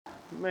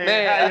Man,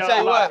 I tell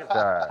you what.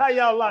 How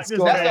y'all lock this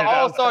That's man an up?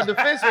 all-star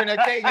defenseman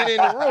that can't get in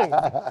the room.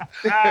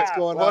 What's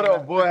going on? What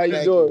up, boy? How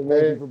you doing, man?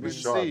 Thank you for Good being to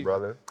sharp, see you.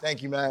 brother.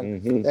 Thank you,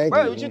 man. Mm-hmm. Thank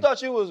Bro, you. what you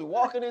thought you was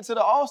walking into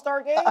the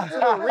All-Star game, to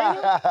the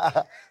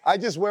arena? I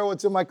just wear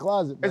what's in my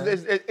closet, man.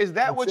 Is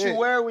that what you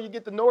wear when you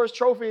get the Norris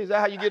Trophy? Is that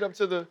how you get up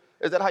to the?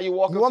 Is that how you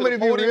walk up to the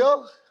podium? You want me to be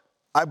real?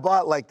 I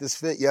bought like this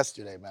fit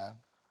yesterday, man.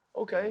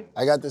 Okay.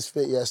 I got this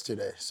fit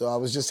yesterday. So I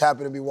was just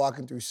happy to be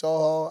walking through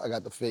Soho. I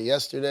got the fit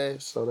yesterday.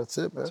 So that's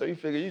it, man. So you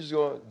figure you just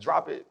gonna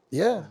drop it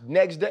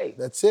next day.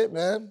 That's it,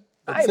 man.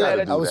 I ain't mad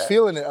at you. I was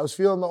feeling it. I was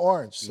feeling the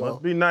orange. So.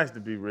 Must be nice to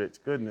be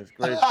rich. Goodness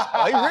gracious.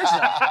 Oh, he rich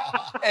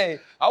now. Hey,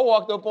 I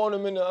walked up on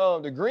him in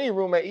the green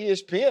room at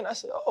ESPN. I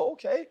said, oh,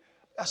 okay.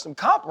 Got some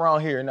comp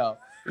around here now.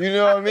 You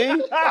know what I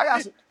mean? I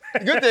got some. The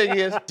good thing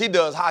is he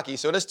does hockey,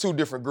 so that's two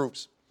different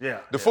groups. Yeah.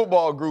 The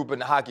football group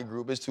and the hockey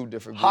group is two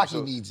different groups.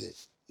 Hockey needs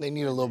it. They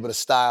need a little bit of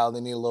style.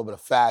 They need a little bit of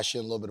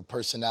fashion, a little bit of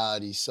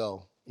personality.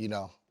 So,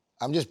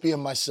 I'm just being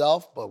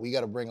myself, but we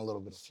got to bring a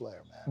little bit of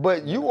flair, man.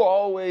 But you were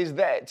always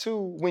that too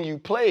when you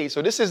played.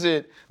 So this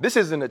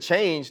isn't a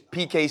change,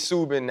 PK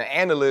Subban, the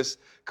analyst,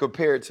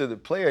 compared to the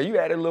player. You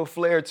added a little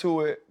flair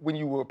to it when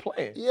you were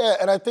playing. Yeah,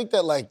 and I think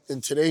that like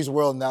in today's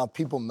world now,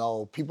 people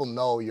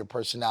know your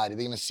personality.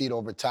 They're gonna see it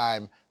over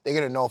time. They're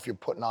gonna know if you're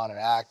putting on an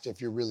act,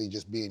 if you're really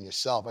just being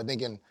yourself. I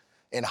think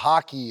in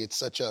hockey, it's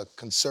such a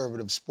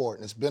conservative sport,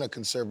 and it's been a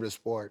conservative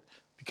sport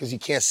because you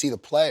can't see the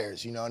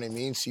players, you know what I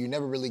mean? So you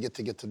never really get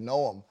to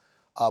know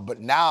them. But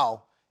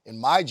now, in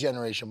my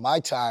generation, my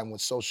time with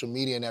social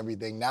media and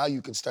everything, now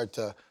you can start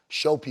to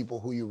show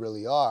people who you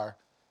really are.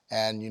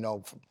 And,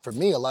 for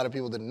me, a lot of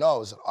people didn't know I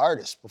was an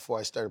artist before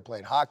I started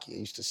playing hockey. I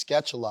used to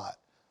sketch a lot.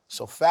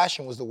 So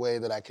fashion was the way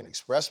that I can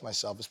express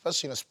myself,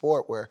 especially in a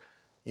sport where,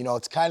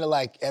 it's kind of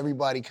like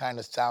everybody kind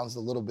of sounds a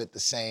little bit the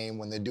same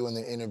when they're doing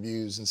the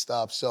interviews and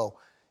stuff. So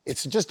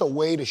it's just a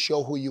way to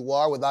show who you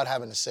are without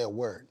having to say a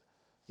word.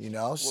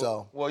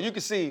 Well, you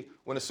can see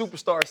when a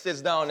superstar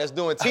sits down that's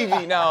doing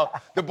TV now,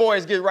 the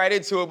boys get right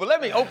into it. But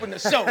let me open the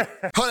show.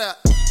 Hold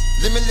up,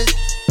 limitless,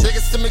 take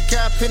a stomach,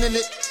 kind pin in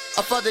it.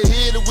 I fought the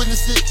head to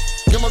witness it.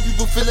 Got my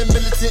people feeling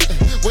militant.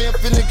 Way I'm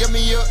feeling, got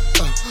me up.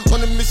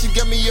 On the mission,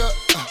 got me up.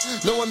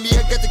 Knowing me,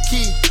 I got the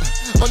key.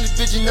 Only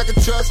vision I can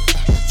trust.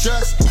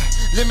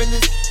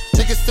 Limitless,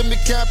 take a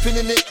stomach, kind pin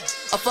in it.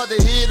 I fought the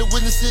head to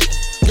witness it.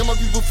 Got my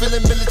people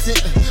feeling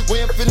militant.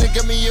 Way I'm feeling,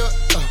 got me up.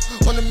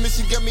 On the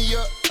mission, got me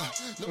up.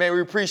 Man,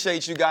 we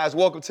appreciate you guys.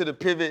 Welcome to The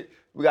Pivot.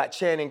 We got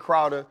Channing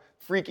Crowder,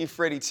 Freaky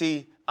Freddie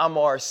T. I'm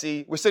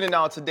RC. We're sitting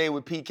down today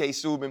with PK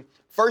Subban.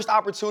 First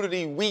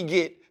opportunity we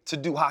get to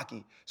do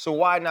hockey. So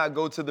why not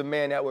go to the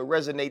man that would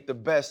resonate the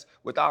best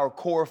with our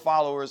core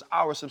followers,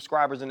 our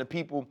subscribers, and the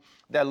people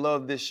that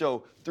love this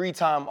show.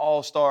 3-time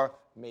All-Star,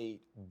 made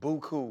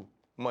buku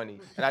money.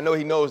 And I know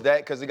he knows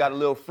that because he got a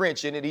little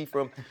French in it. He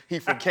from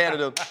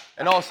Canada.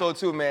 And also,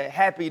 too, man,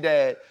 happy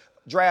dad.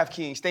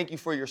 DraftKings, thank you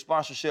for your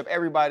sponsorship.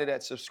 Everybody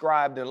that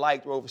subscribed and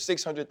liked, we're over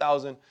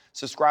 600,000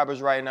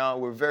 subscribers right now.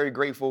 We're very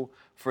grateful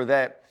for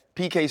that.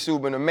 PK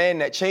Subban, a man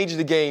that changed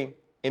the game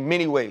in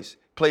many ways.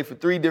 Played for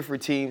 3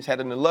 different teams, had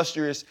an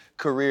illustrious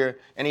career,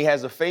 and he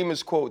has a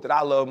famous quote that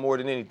I love more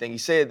than anything. He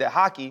said that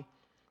hockey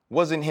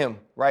wasn't him,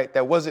 right?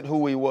 That wasn't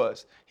who he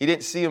was. He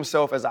didn't see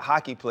himself as a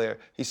hockey player.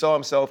 He saw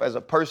himself as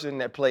a person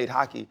that played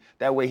hockey.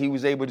 That way he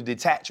was able to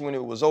detach when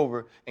it was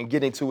over and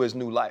get into his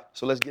new life.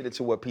 So let's get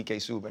into what PK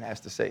Subban has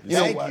to say.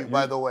 Thank you,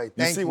 by the way.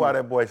 You see why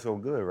that boy's so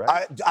good,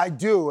 right? I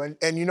do,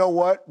 and you know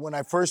what? When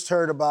I first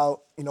heard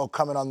about,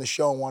 coming on the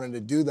show and wanting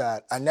to do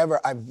that,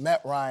 I've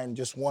met Ryan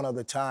just one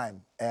other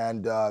time,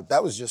 and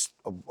that was just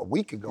a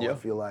week ago, I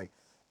feel like.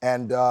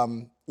 And,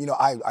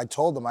 I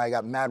told him I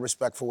got mad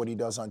respect for what he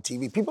does on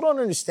TV. People don't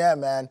understand,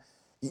 man.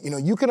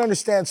 You can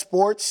understand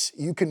sports,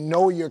 you can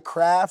know your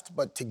craft,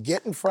 but to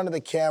get in front of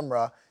the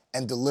camera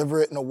and deliver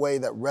it in a way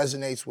that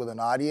resonates with an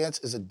audience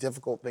is a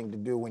difficult thing to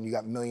do when you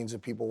got millions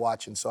of people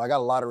watching. So I got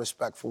a lot of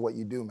respect for what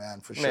you do,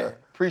 man, for sure.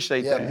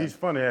 Appreciate that. He's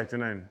funny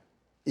acting, ain't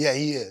he? Yeah,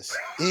 he is.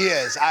 He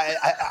is.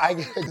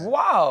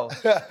 Wow.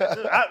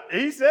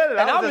 He said it.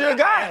 And I'm your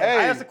guy.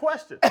 I asked a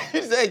question.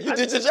 He said, you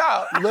did your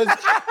job.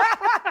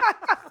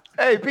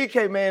 Hey,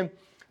 PK, man.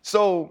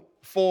 So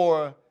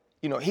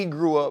he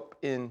grew up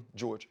in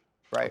Georgia,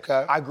 right?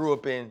 Okay. I grew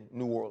up in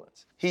New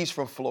Orleans. He's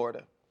from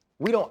Florida.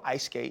 We don't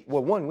ice skate.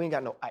 Well, one, we ain't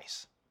got no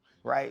ice,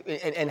 right?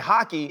 And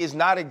hockey is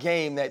not a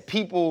game that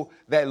people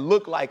that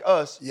look like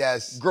us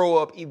grow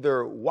up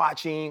either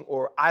watching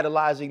or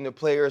idolizing the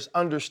players,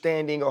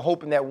 understanding or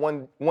hoping that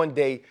one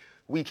day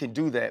we can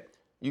do that.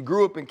 You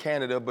grew up in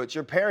Canada, but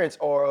your parents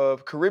are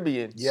of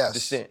Caribbean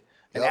descent.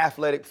 An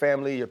athletic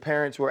family, your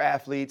parents were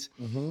athletes.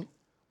 Mm-hmm.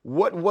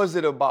 What was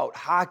it about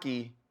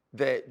hockey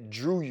that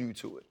drew you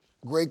to it?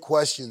 Great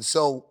question.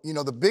 So,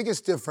 the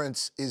biggest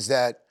difference is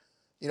that,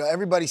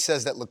 everybody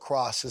says that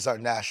lacrosse is our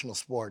national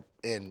sport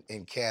in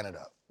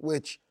Canada,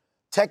 which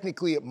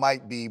technically it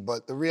might be,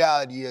 but the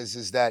reality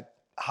is that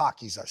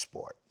hockey's our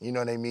sport. You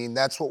know what I mean?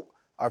 That's what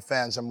our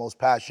fans are most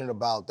passionate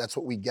about. That's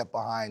what we get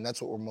behind.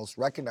 That's what we're most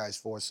recognized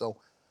for. So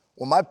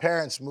when my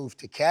parents moved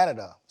to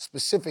Canada,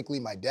 specifically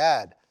my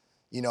dad,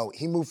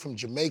 he moved from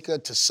Jamaica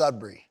to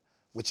Sudbury,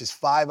 which is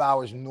 5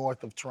 hours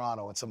north of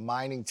Toronto. It's a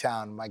mining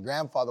town. My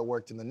grandfather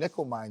worked in the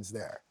nickel mines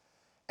there.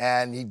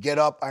 And he'd get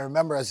up, I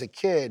remember as a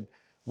kid,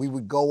 we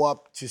would go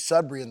up to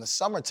Sudbury in the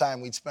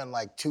summertime. We'd spend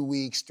like 2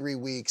 weeks, 3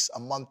 weeks, a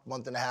month,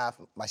 month and a half.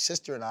 My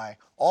sister and I,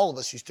 all of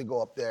us used to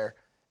go up there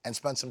and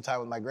spend some time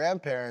with my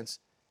grandparents.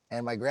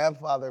 And my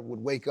grandfather would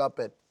wake up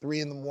at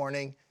 3 in the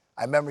morning.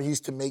 I remember he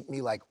used to make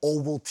me like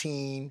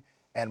Ovaltine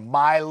and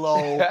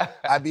Milo.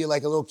 I'd be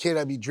like a little kid,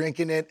 I'd be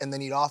drinking it, and then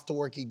he'd off to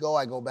work, he'd go,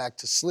 I'd go back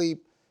to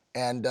sleep.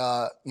 And,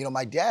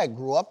 my dad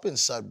grew up in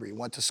Sudbury,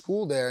 went to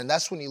school there, and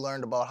that's when he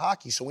learned about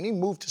hockey. So when he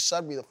moved to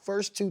Sudbury, the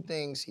first 2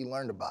 things he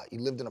learned about, he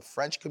lived in a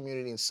French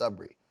community in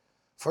Sudbury.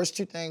 First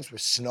 2 things were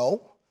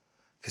snow,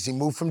 because he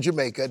moved from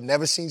Jamaica,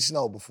 never seen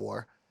snow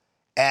before,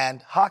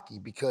 and hockey,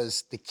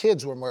 because the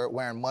kids were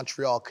wearing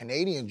Montreal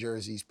Canadian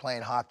jerseys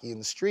playing hockey in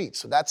the streets.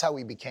 So that's how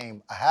he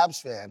became a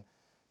Habs fan.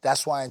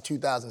 That's why in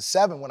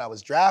 2007, when I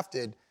was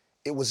drafted,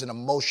 it was an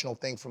emotional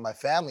thing for my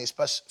family,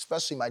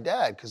 especially my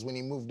dad, because when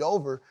he moved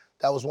over,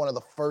 that was one of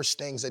the first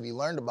things that he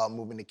learned about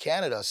moving to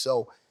Canada.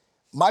 So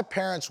my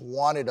parents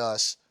wanted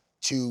us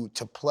to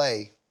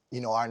play,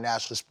 our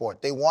national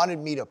sport. They wanted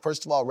me to,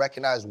 first of all,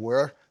 recognize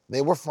where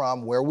they were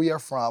from, where we are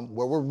from,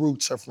 where our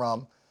roots are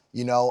from,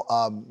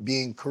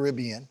 being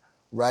Caribbean,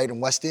 right,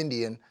 and West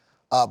Indian.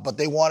 But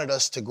they wanted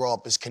us to grow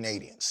up as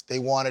Canadians. They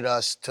wanted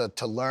us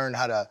to learn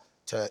how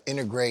to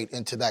integrate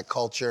into that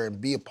culture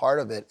and be a part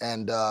of it.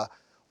 And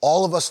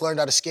all of us learned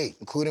how to skate,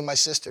 including my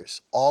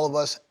sisters. All of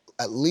us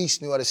at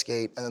least knew how to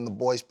skate, and then the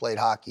boys played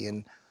hockey.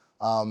 And,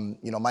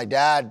 my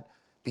dad,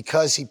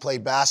 because he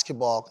played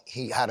basketball,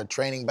 he had a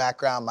training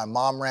background. My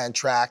mom ran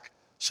track,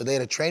 so they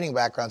had a training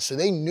background. So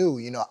they knew,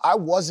 I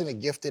wasn't a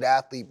gifted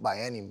athlete by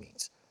any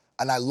means.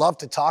 And I love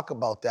to talk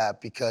about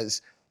that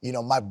because,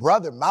 my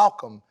brother,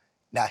 Malcolm,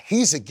 now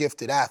he's a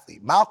gifted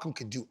athlete. Malcolm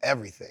could do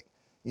everything.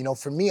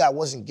 For me, I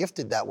wasn't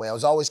gifted that way. I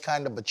was always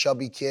kind of a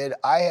chubby kid.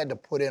 I had to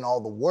put in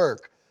all the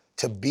work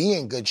to be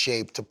in good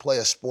shape to play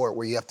a sport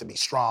where you have to be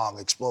strong,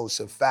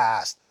 explosive,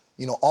 fast,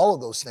 all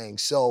of those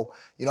things. So,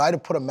 I had to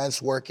put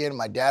immense work in.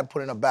 My dad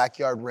put in a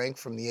backyard rink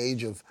from the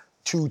age of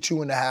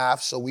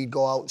 2.5. So we'd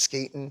go out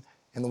skating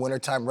in the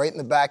wintertime right in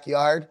the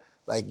backyard.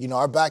 Like,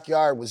 our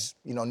backyard was,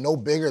 no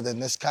bigger than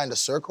this kind of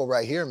circle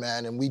right here,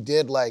 man. And we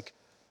did like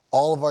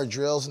all of our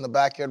drills in the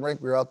backyard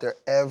rink. We were out there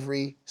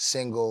every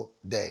single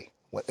day.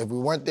 If we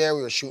weren't there,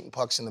 we were shooting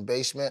pucks in the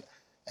basement.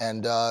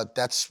 And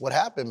that's what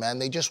happened, man.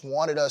 They just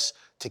wanted us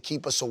to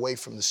keep us away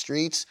from the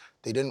streets.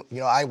 They didn't,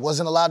 I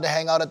wasn't allowed to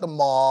hang out at the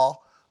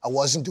mall. I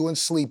wasn't doing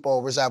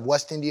sleepovers. I have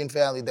West Indian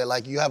family. They're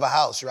like, you have a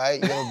house,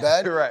 right? You have a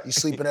bed? Right. You're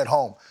sleeping at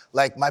home.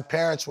 Like, my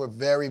parents were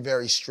very,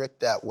 very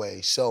strict that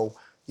way. So,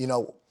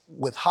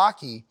 with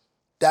hockey,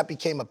 that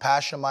became a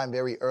passion of mine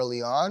very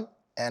early on.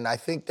 And I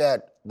think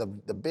that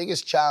the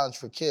biggest challenge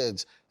for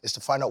kids is to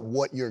find out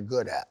what you're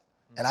good at.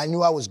 And I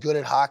knew I was good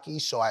at hockey,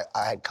 so I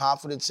had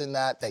confidence in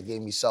that. That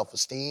gave me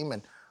self-esteem,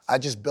 and I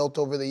just built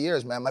over the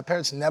years, man. My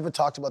parents never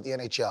talked about the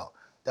NHL.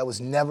 That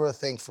was never a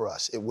thing for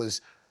us. It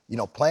was,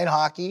 playing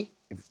hockey.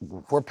 If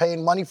we're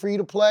paying money for you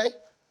to play,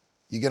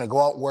 you're gonna go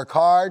out and work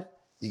hard.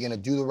 You're gonna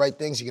do the right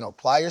things. You're gonna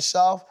apply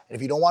yourself. And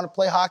if you don't want to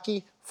play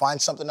hockey, find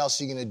something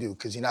else you're gonna do,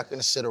 because you're not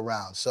gonna sit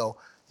around. So,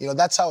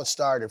 that's how it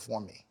started for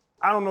me.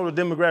 I don't know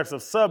the demographics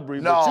of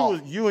Sudbury, No.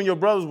 but you and your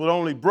brothers were the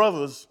only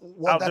brothers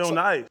out there on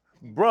the ice.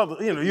 Brothers,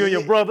 you and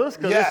your brothers,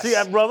 because Yes. she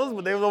had brothers,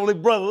 but they were only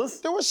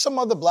brothers. There was some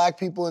other black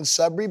people in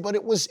Sudbury, but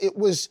it was,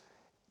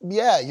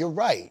 yeah, you're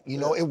right.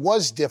 It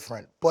was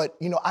different. But,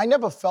 I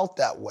never felt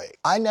that way.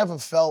 I never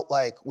felt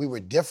like we were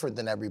different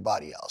than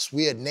everybody else.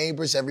 We had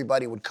neighbors,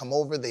 everybody would come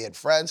over, they had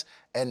friends,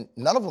 and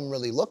none of them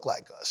really looked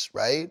like us,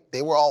 right?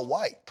 They were all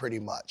white, pretty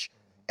much.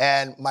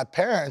 And my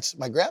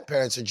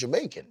grandparents are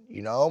Jamaican,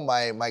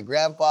 My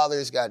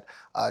grandfather's got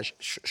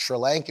Sri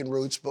Lankan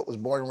roots, but was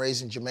born and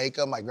raised in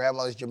Jamaica. My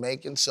grandmother's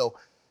Jamaican. So,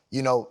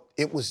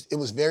 it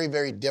was very,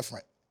 very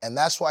different. And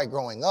that's why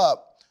growing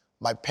up,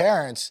 my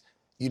parents,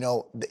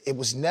 it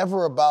was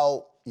never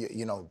about,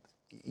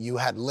 you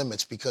had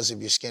limits because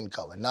of your skin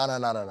color.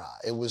 No.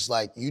 It was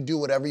like, you do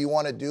whatever you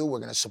want to do. We're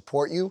going to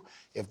support you.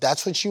 If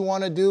that's what you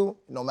want to do,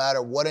 no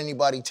matter what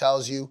anybody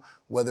tells you,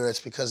 whether it's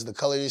because of the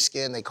color of your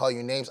skin, they call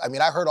you names. I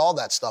mean, I heard all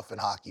that stuff in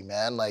hockey,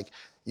 man. Like,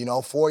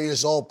 4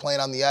 years old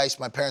playing on the ice,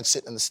 my parents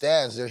sitting in the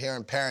stands, they're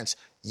hearing parents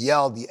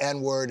yell the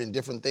N-word and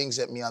different things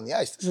at me on the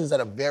ice. This is at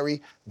a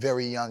very,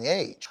 very young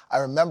age. I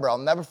remember, I'll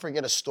never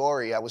forget a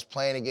story. I was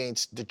playing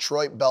against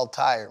Detroit Bell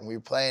Tire, and we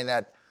were playing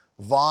at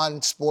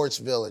Vonn Sports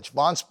Village,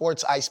 Vonn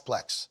Sports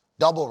Iceplex,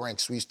 double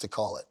rinks we used to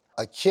call it.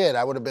 A kid,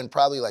 I would have been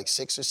probably like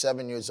 6 or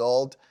 7 years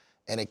old,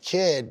 and a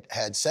kid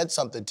had said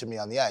something to me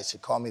on the ice.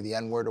 He'd called me the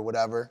N-word or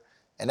whatever.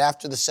 And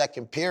after the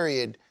second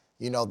period,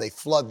 they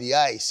flood the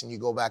ice and you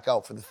go back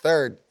out for the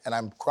third, and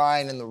I'm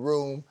crying in the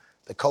room.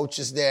 The coach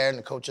is there, and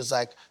the coach is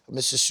like,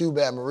 Mrs.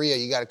 Subban, Maria,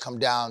 you got to come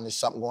down. There's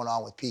something going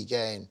on with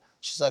PK. And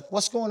she's like,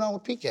 what's going on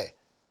with PK?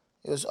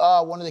 He goes,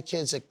 one of the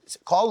kids that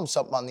called him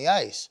something on the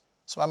ice.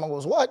 So my mom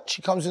goes, what?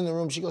 She comes in the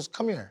room. She goes,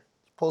 come here.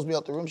 She pulls me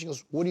out the room. She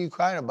goes, what are you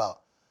crying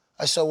about?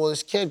 I said, well,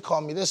 this kid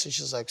called me this. And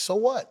she's like, so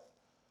what?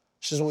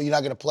 She says, well, you're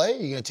not going to play?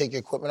 You're going to take your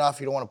equipment off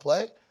if you don't want to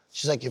play?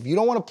 She's like, if you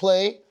don't want to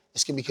play,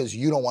 it's because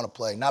you don't want to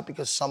play, not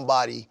because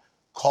somebody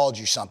called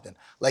you something.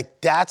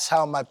 Like, that's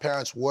how my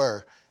parents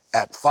were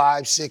at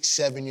 5, 6,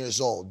 7 years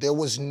old. There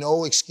was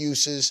no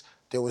excuses.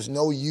 There was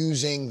no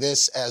using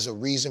this as a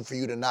reason for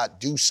you to not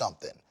do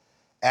something.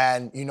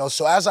 And,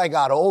 so as I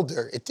got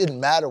older, it didn't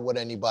matter what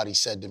anybody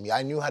said to me.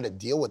 I knew how to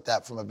deal with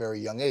that from a very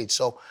young age.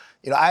 So,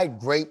 I had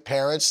great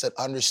parents that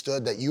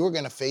understood that you were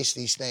going to face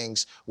these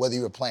things, whether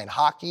you were playing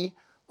hockey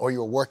or you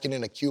were working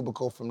in a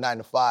cubicle from 9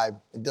 to 5.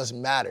 It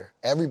doesn't matter.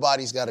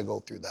 Everybody's got to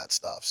go through that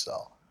stuff,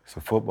 So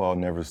football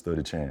never stood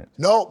a chance?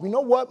 No, you know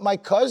what? My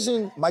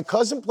cousin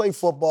played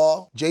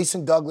football.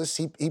 Jason Douglas,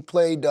 he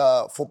played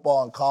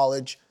football in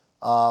college.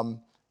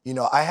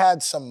 I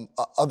had some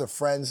other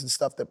friends and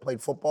stuff that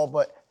played football,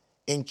 but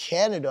in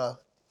Canada,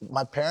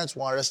 my parents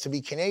wanted us to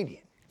be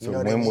Canadian.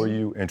 So when were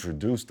you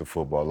introduced to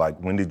football? Like,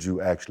 when did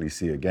you actually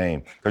see a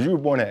game? Because you were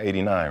born in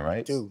 '89,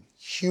 right? Dude,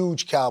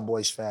 huge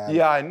Cowboys fan.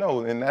 Yeah, I know,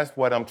 and that's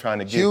what I'm trying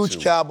to get to.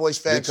 Huge Cowboys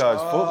fan. Because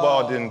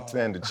football didn't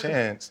stand a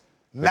chance.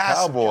 The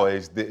Massive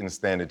Cowboys didn't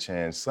stand a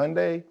chance.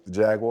 Sunday, the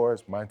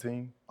Jaguars, my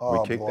team,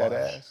 we kicked that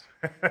ass.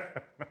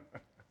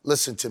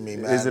 Listen to me,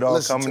 man. Is it all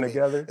coming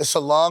together? It's a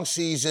long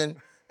season.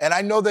 And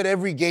I know that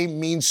every game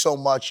means so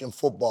much in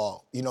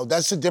football.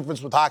 That's the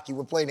difference with hockey.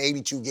 We're playing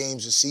 82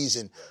 games a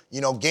season.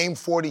 Game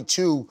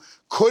 42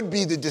 could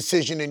be the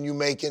decision in you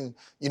making,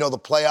 the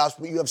playoffs,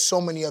 but you have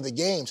so many other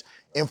games.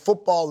 In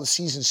football, the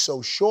season's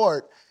so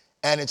short.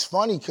 And it's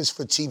funny because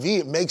for TV,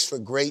 it makes for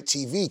great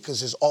TV because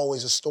there's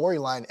always a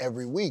storyline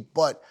every week.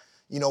 But,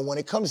 when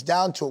it comes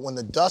down to it, when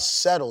the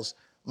dust settles,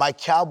 my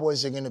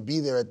Cowboys are going to be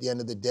there at the end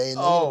of the day, and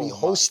they're going to be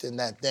hosting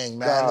that thing,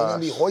 man. Gosh. They're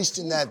going to be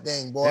hoisting that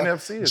thing, boy.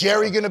 NFC is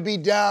Jerry going to be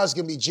down. It's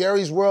going to be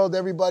Jerry's world.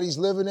 Everybody's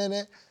living in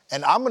it.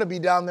 And I'm going to be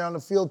down there on the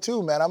field,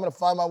 too, man. I'm going to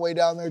find my way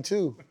down there,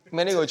 too.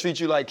 Man, they're going to treat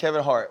you like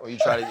Kevin Hart when if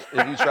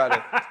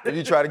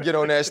you try to get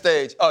on that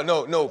stage. Oh,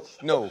 no,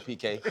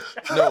 PK.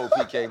 No,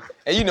 PK.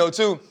 And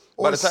too.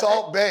 Or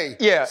Salt Bay.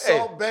 Yeah.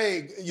 Salt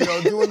Bay,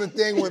 doing the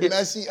thing with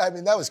Messi. I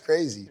mean, that was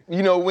crazy.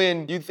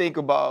 When you think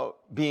about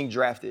being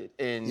drafted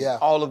and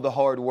all of the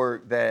hard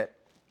work that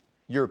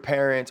your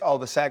parents, all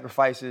the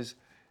sacrifices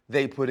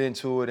they put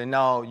into it, and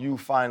now you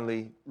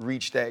finally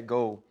reach that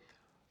goal,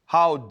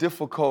 how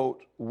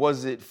difficult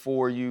was it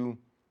for you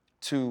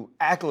to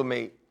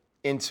acclimate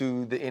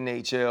into the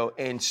NHL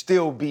and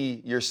still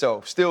be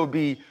yourself, still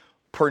be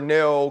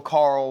Pernell,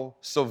 Carl,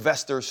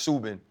 Sylvester,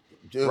 Subban?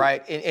 Dude.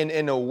 Right?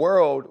 In a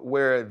world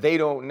where they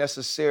don't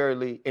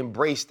necessarily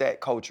embrace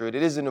that culture. It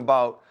isn't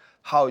about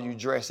how you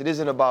dress. It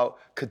isn't about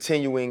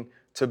continuing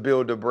to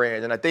build a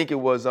brand. And I think it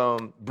was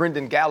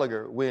Brendan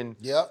Gallagher when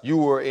you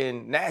were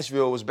in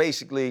Nashville was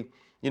basically,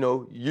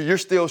 you're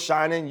still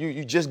shining.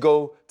 You just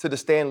go to the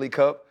Stanley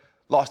Cup,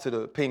 lost to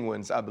the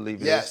Penguins, I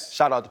believe it is.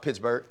 Shout out to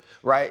Pittsburgh,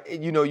 right?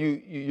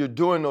 You're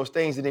doing those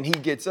things, and then he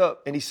gets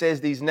up and he says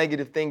these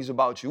negative things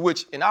about you,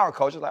 which in our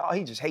culture, like, oh,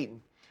 he just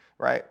hating.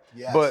 Right?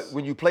 Yes. But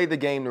when you play the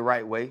game the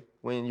right way,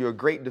 when you're a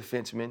great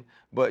defenseman,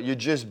 but you're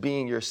just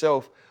being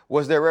yourself,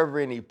 was there ever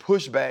any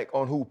pushback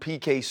on who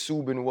PK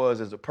Subban was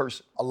as a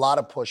person? A lot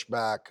of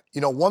pushback.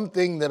 One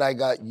thing that I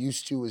got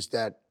used to is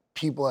that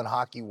people in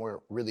hockey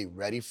weren't really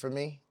ready for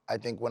me. I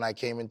think when I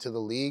came into the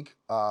league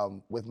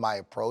with my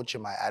approach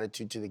and my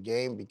attitude to the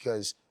game,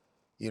 because,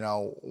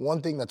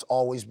 one thing that's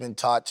always been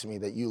taught to me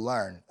that you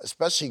learn,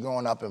 especially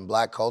growing up in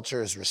Black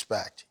culture, is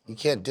respect. You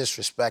can't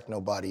disrespect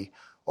nobody,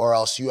 or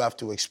else you have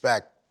to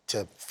expect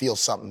to feel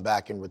something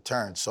back in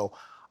return. So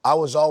I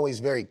was always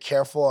very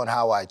careful on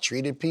how I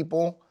treated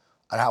people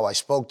and how I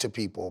spoke to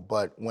people.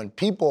 But when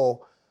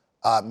people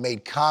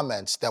made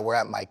comments that were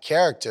at my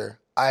character,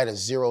 I had a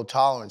zero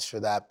tolerance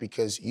for that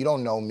because you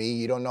don't know me,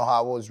 you don't know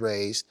how I was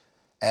raised.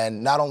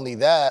 And not only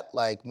that,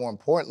 more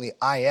importantly,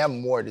 I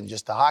am more than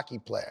just a hockey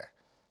player.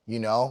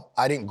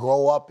 I didn't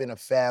grow up in a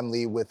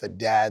family with a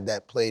dad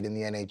that played in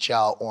the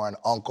NHL or an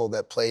uncle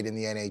that played in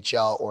the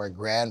NHL or a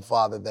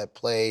grandfather that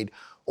played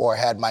or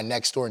had my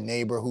next door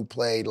neighbor who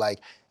played.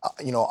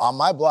 On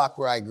my block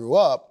where I grew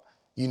up,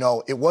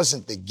 it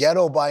wasn't the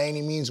ghetto by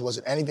any means,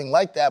 wasn't anything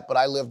like that, but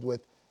I lived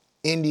with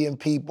Indian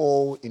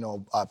people,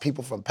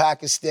 people from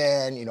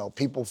Pakistan,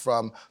 people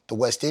from the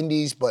West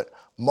Indies, but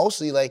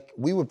mostly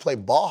we would play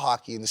ball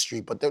hockey in the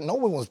street, but no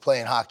one was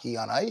playing hockey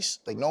on ice.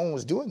 No one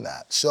was doing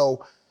that.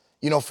 So,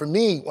 for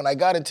me, when I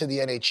got into the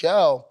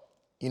NHL,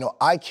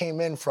 I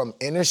came in from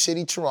inner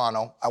city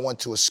Toronto. I went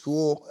to a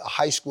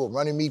high school,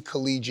 Runnymede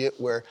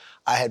Collegiate, where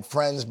I had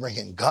friends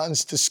bringing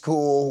guns to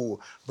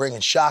school,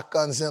 bringing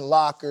shotguns in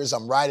lockers.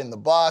 I'm riding the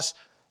bus.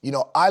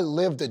 I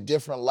lived a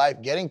different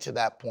life getting to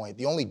that point.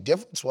 The only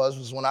difference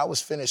was when I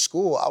was finished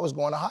school, I was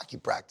going to hockey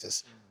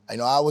practice.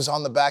 I was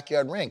on the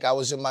backyard rink. I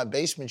was in my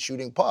basement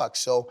shooting pucks.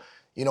 So,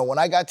 when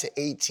I got to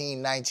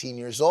 18, 19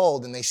 years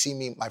old and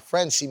my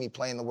friends see me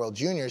playing the World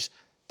Juniors,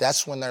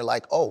 that's when they're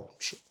like, oh,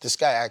 this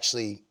guy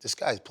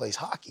plays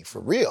hockey for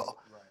real.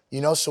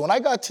 Right. So when I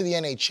got to the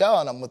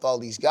NHL and I'm with all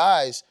these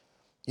guys,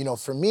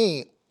 for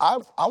me,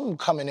 I'm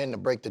coming in to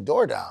break the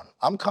door down.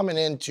 I'm coming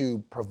in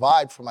to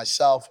provide for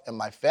myself and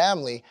my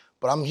family,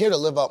 but I'm here to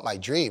live out my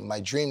dream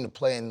to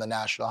play in the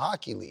National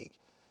Hockey League.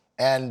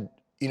 And,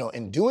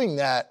 in doing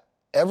that,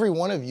 every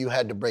one of you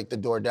had to break the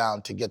door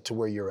down to get to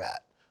where you're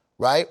at,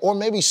 right? Or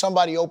maybe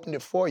somebody opened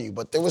it for you,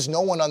 but there was no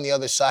one on the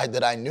other side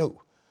that I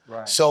knew.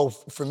 Right. So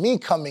for me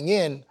coming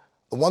in,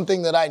 the one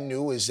thing that I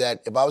knew is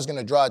that if I was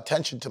gonna draw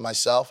attention to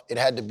myself, it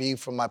had to be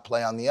from my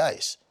play on the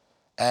ice.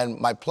 And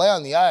my play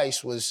on the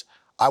ice was,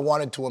 I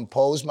wanted to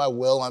impose my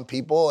will on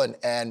people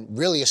and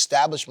really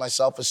establish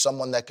myself as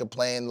someone that could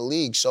play in the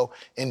league. So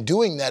in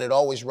doing that, it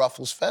always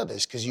ruffles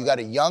feathers because you got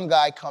a young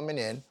guy coming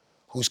in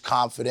who's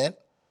confident,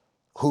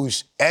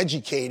 who's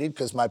educated,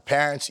 because my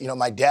parents,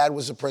 my dad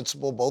was a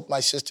principal, both my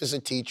sisters are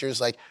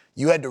teachers. Like,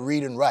 you had to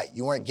read and write.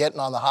 You weren't getting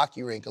on the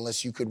hockey rink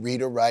unless you could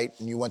read or write,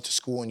 and you went to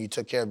school and you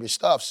took care of your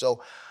stuff.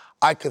 So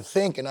I could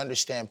think and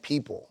understand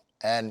people.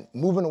 And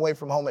moving away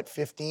from home at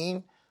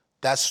 15,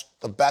 that's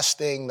the best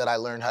thing that I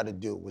learned how to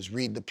do, was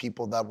read the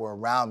people that were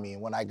around me.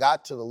 And when I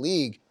got to the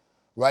league,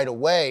 right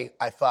away,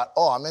 I thought,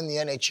 I'm in the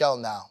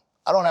NHL now.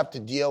 I don't have to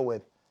deal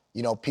with,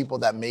 people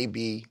that may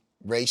be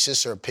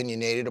racist or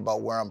opinionated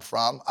about where I'm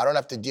from. I don't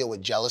have to deal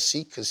with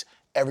jealousy because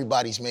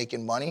everybody's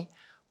making money,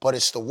 but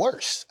it's the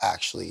worst,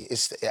 actually.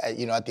 It's, at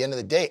the end of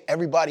the day,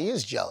 everybody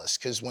is jealous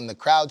because when the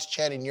crowd's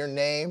chanting your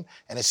name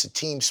and it's a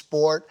team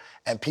sport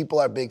and people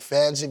are big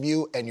fans of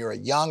you and you're a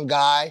young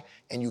guy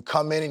and you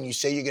come in and you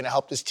say you're gonna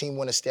help this team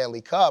win a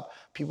Stanley Cup,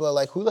 people are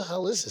like, who the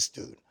hell is this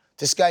dude?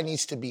 This guy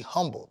needs to be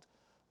humbled,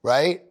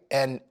 right?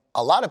 And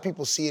a lot of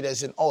people see it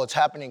as it's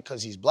happening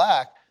because he's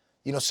black.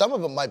 Some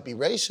of it might be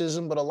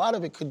racism, but a lot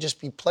of it could just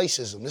be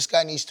placism. This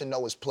guy needs to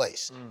know his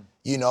place,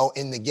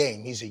 in the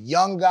game. He's a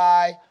young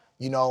guy,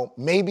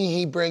 maybe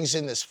he brings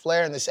in this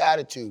flair and this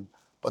attitude,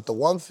 but the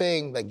one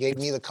thing that gave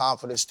me the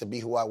confidence to be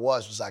who I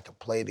was I could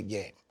play the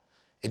game.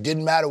 It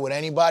didn't matter what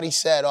anybody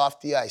said off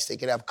the ice. They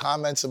could have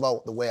comments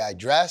about the way I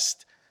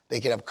dressed. They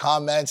could have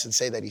comments and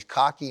say that he's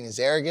cocky and he's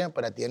arrogant,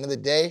 but at the end of the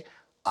day,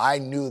 I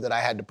knew that I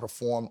had to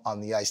perform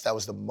on the ice. That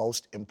was the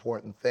most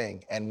important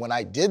thing. And when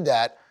I did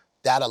that,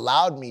 that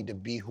allowed me to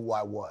be who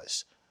I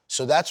was.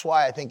 So that's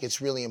why I think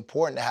it's really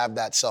important to have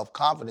that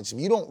self-confidence. If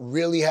you don't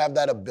really have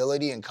that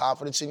ability and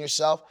confidence in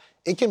yourself,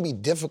 it can be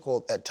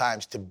difficult at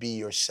times to be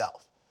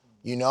yourself,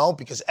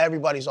 because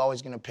everybody's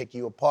always gonna pick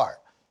you apart.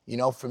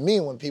 For me,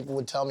 when people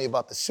would tell me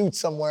about the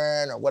suits I'm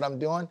wearing or what I'm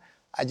doing,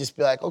 I'd just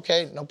be like,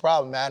 okay, no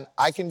problem, man.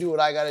 I can do what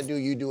I gotta do,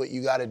 you do what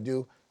you gotta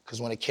do, because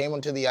when it came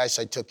onto the ice,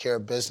 I took care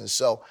of business.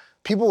 So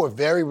people were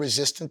very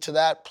resistant to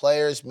that,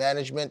 players,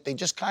 management. They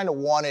just kind of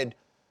wanted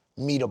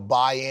me to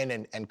buy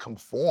in and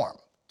conform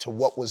to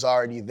what was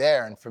already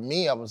there. And for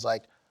me, I was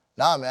like,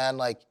 nah,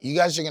 man, you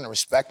guys are gonna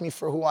respect me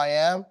for who I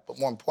am, but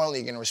more importantly,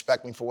 you're gonna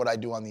respect me for what I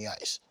do on the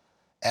ice.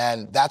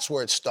 And that's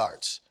where it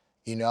starts,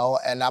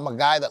 And I'm a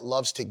guy that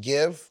loves to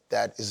give,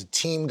 that is a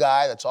team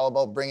guy, that's all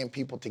about bringing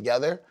people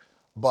together.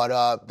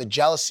 But the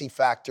jealousy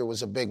factor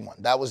was a big one.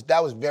 That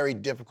was very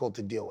difficult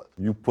to deal with.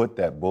 You put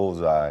that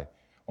bullseye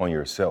on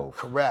yourself.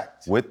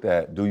 Correct. With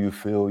that, do you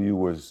feel you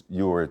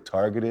were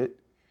targeted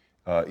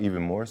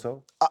even more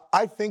so?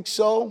 I think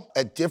so.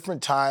 At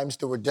different times,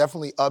 there were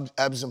definitely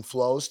ebbs and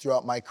flows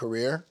throughout my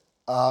career.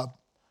 I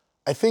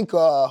think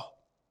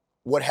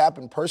what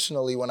happened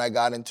personally when I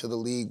got into the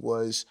league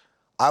was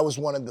I was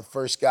one of the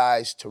first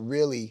guys to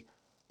really,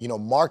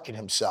 market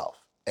himself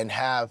and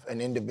have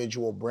an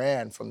individual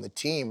brand from the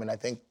team. And I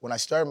think when I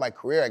started my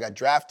career, I got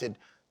drafted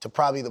to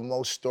probably the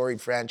most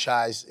storied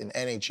franchise in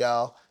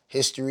NHL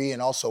history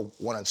and also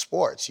one in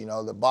sports.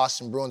 The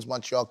Boston Bruins,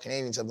 Montreal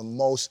Canadiens have the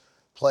most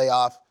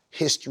playoff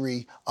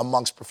history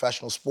amongst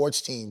professional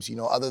sports teams,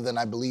 other than,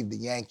 I believe, the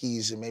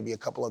Yankees and maybe a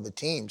couple other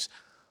teams,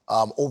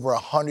 over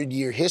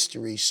 100-year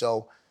history.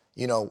 So,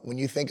 when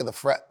you think of the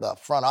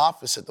front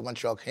office at the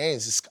Montreal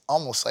Canadiens, it's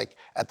almost like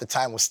at the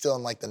time was still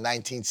in the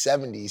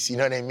 1970s, you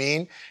know what I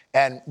mean?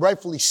 And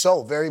rightfully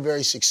so, very,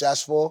 very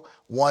successful,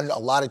 won a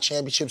lot of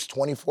championships,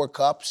 24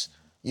 cups,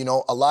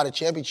 a lot of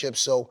championships.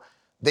 So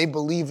they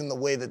believe in the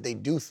way that they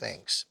do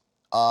things.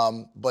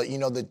 But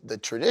the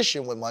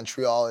tradition with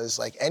Montreal is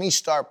any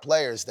star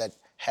players that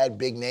had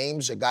big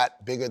names or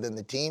got bigger than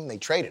the team, they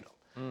traded them.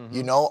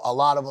 Mm-hmm. A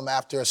lot of them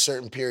after a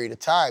certain period of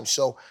time.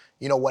 So,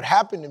 what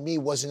happened to me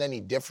wasn't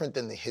any different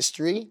than the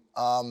history.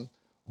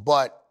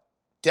 But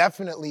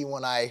definitely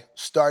when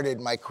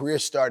my career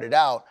started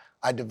out,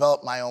 I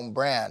developed my own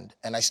brand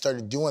and I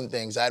started doing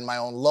things. I had my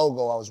own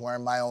logo, I was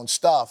wearing my own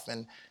stuff.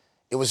 And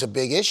it was a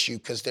big issue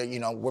because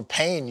we're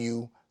paying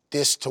you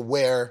this to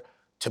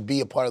be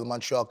a part of the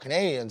Montreal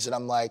Canadiens. And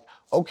I'm like,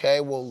 okay,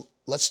 well,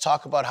 let's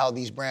talk about how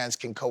these brands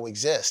can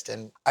coexist.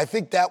 And I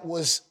think that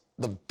was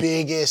the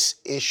biggest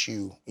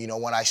issue,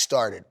 when I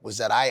started, was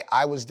that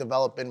I was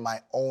developing my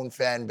own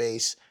fan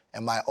base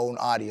and my own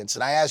audience.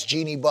 And I asked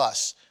Jeannie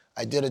Buss,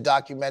 I did a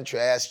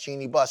documentary, I asked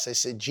Jeannie Buss, I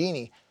said,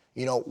 Jeannie,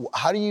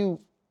 how do you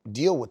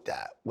deal with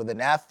that, with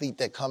an athlete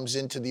that comes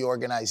into the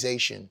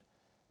organization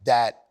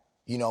that,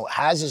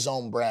 has his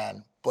own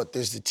brand, but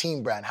there's the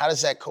team brand? How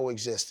does that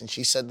coexist? And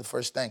she said the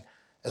first thing,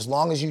 As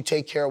long as you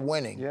take care of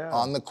winning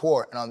on the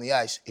court and on the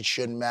ice, it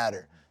shouldn't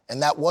matter.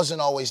 And that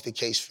wasn't always the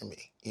case for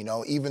me. You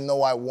know, even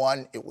though I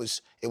won, it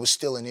was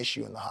still an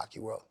issue in the hockey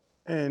world.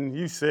 And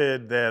you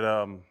said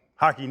that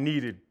hockey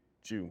needed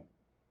you.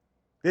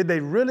 Did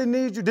they really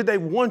need you? Did they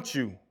want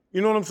you?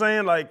 You know what I'm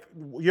saying? Like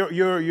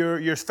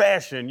your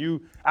fashion,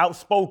 you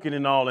outspoken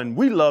and all, and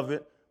we love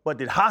it. But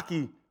did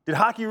hockey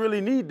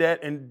really need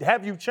that? And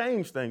have you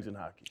changed things in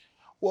hockey?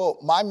 Well,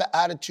 my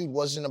attitude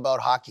wasn't about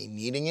hockey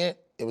needing it.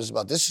 It was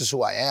about, this is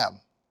who I am,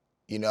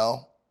 you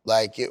know?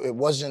 Like, I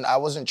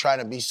wasn't trying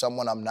to be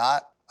someone I'm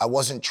not. I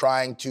wasn't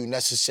trying to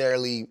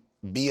necessarily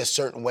be a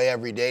certain way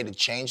every day to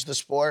change the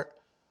sport.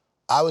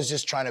 I was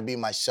just trying to be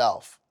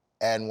myself.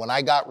 And when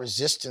I got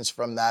resistance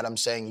from that, I'm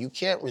saying, you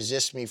can't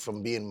resist me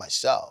from being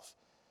myself.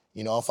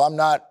 You know, if I'm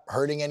not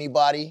hurting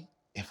anybody,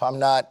 if I'm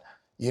not,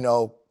 you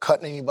know,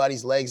 cutting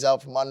anybody's legs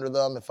out from under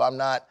them, if I'm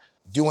not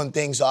doing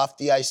things off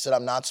the ice that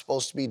I'm not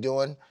supposed to be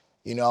doing,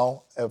 you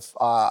know, if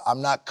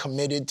I'm not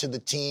committed to the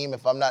team,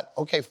 if I'm not,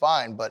 okay,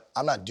 fine, but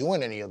I'm not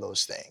doing any of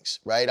those things,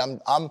 right?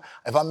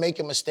 If I'm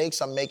making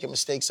mistakes, I'm making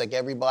mistakes like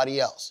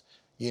everybody else,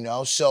 you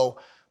know? So,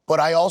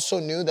 but I also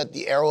knew that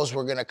the arrows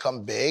were gonna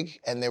come big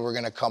and they were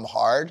gonna come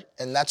hard,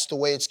 and that's the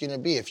way it's gonna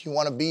be. If you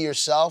wanna be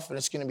yourself and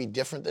it's gonna be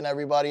different than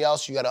everybody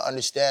else, you gotta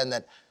understand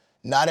that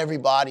not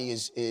everybody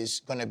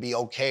is gonna be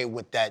okay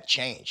with that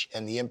change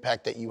and the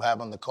impact that you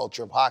have on the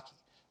culture of hockey,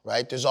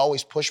 right? There's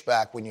always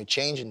pushback when you're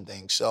changing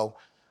things. So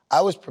I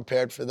was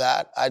prepared for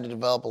that. I had to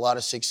develop a lot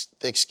of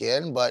thick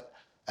skin, but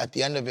at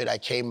the end of it, I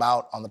came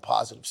out on the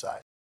positive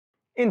side.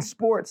 In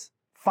sports,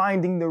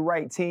 finding the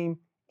right team,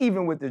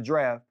 even with the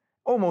draft,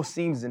 almost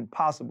seems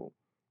impossible.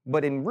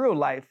 But in real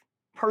life,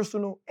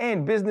 personal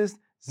and business,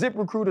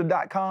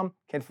 ZipRecruiter.com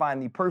can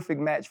find the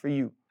perfect match for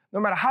you. No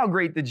matter how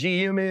great the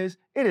GM is,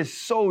 it is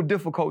so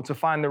difficult to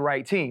find the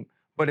right team.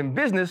 But in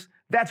business,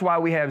 that's why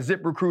we have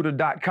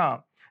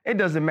ZipRecruiter.com. It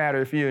doesn't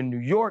matter if you're in New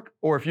York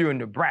or if you're in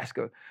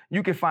Nebraska,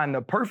 you can find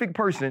the perfect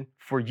person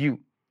for you.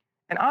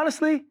 And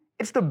honestly,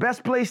 it's the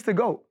best place to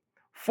go.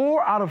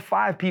 4 out of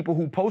 5 people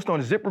who post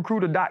on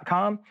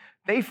ZipRecruiter.com,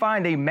 they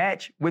find a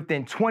match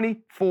within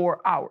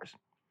 24 hours.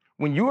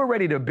 When you are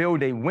ready to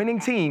build a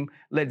winning team,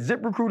 let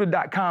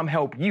ZipRecruiter.com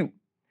help you.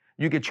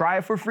 You can try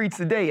it for free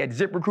today at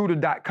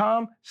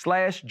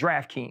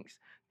ZipRecruiter.com/DraftKings.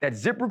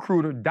 That's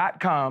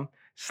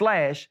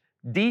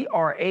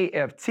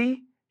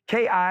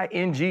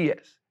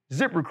ZipRecruiter.com/DraftKings.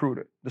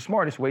 ZipRecruiter, the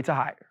smartest way to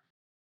hire.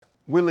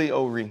 Willie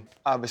O'Ree,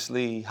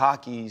 obviously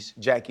hockey's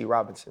Jackie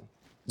Robinson.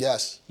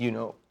 Yes. You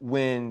know,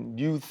 when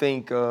you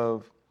think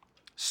of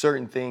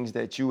certain things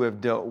that you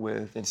have dealt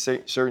with and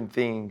certain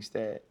things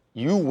that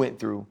you went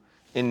through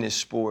in this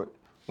sport,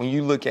 when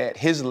you look at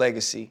his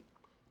legacy,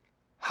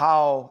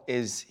 how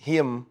is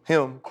him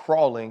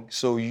crawling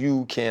so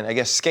you can, I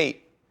guess,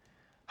 skate?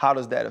 How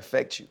does that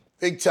affect you?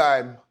 Big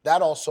time.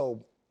 That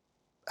also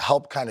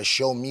helped kind of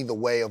show me the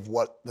way of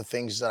what the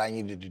things that I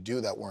needed to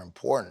do that were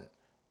important.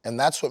 And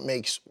that's what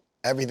makes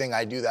everything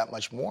I do that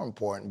much more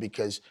important,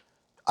 because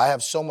I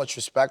have so much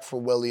respect for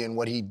Willie and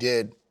what he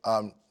did,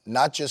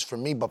 not just for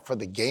me, but for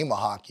the game of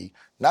hockey.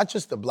 Not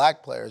just the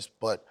black players,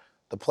 but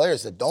the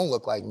players that don't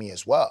look like me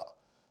as well,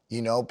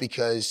 you know,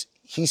 because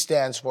he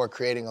stands for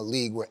creating a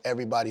league where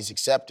everybody's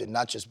accepted,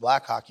 not just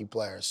black hockey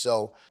players.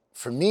 So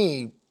for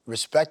me,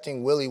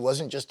 respecting Willie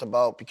wasn't just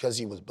about because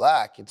he was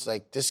black. It's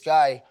like, this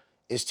guy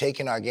is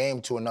taking our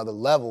game to another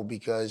level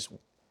because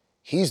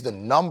he's the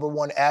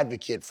 #1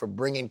 advocate for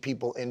bringing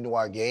people into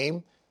our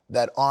game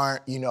that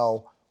aren't, you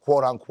know,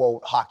 quote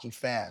unquote hockey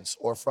fans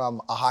or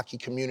from a hockey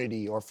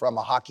community or from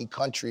a hockey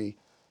country,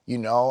 you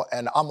know,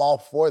 and I'm all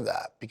for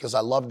that because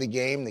I love the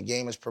game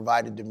is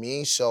provided to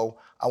me, so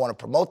I want to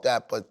promote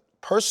that. But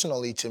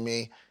personally to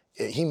me,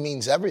 he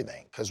means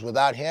everything, because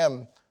without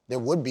him, there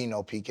would be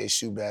no PK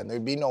Subban.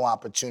 There'd be no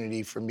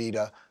opportunity for me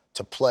to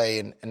play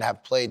and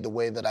have played the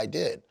way that I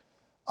did.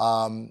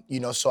 You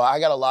know, so I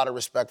got a lot of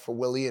respect for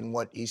Willie and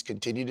what he's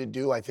continued to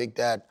do. I think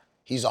that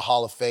he's a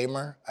Hall of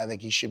Famer. I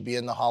think he should be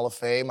in the Hall of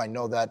Fame. I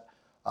know that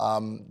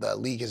the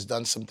league has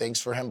done some things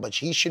for him, but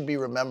he should be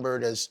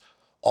remembered as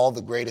all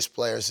the greatest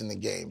players in the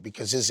game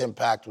because his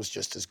impact was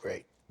just as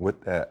great. With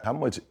that, how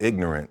much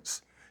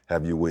ignorance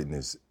have you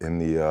witnessed in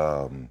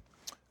the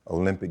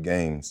Olympic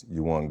Games?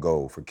 You won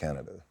gold for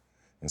Canada,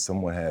 and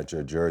someone had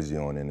your jersey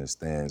on in the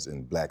stands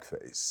in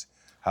blackface.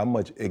 How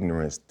much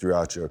ignorance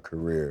throughout your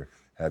career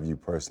have you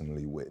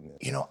personally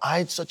witnessed? You know, I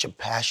had such a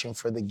passion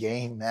for the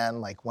game,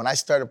 man. Like, when I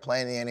started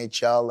playing the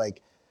NHL,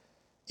 like,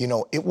 you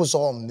know, it was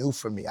all new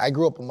for me. I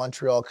grew up a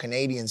Montreal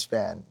Canadiens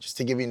fan, just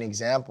to give you an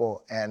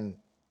example. And,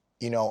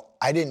 you know,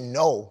 I didn't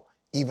know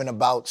even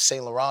about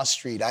St. Laurent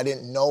Street. I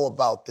didn't know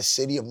about the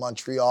city of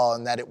Montreal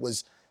and that it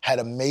had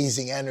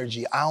amazing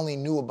energy. I only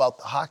knew about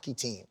the hockey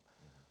team.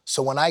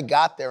 So when I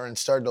got there and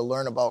started to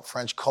learn about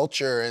French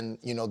culture and,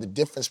 you know, the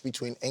difference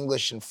between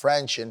English and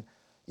French and,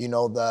 you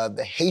know,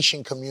 the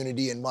Haitian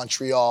community in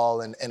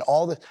Montreal and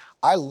all that,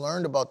 I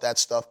learned about that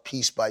stuff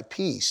piece by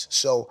piece.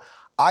 So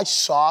I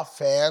saw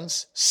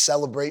fans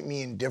celebrate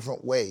me in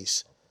different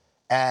ways.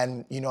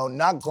 And, you know,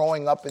 not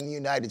growing up in the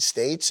United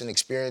States and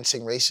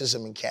experiencing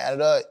racism in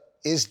Canada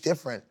is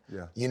different.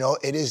 Yeah. You know,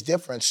 it is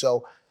different.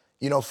 So,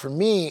 you know, for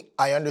me,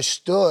 I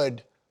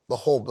understood the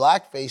whole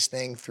blackface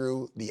thing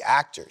through the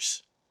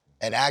actors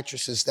and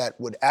actresses that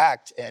would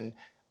act, and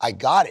I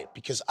got it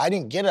because I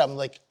didn't get it. I'm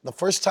like, the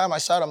first time I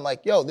saw it, I'm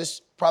like, yo, this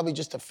is probably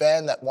just a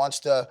fan that wants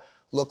to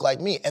look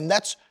like me. And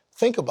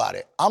think about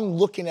it. I'm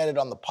looking at it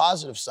on the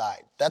positive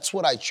side. That's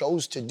what I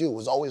chose to do,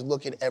 was always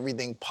look at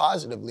everything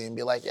positively and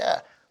be like,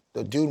 yeah,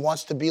 the dude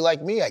wants to be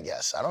like me, I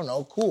guess. I don't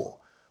know,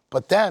 cool.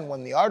 But then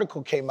when the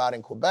article came out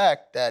in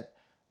Quebec that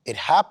it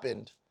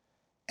happened,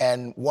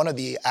 and one of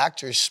the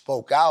actors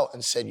spoke out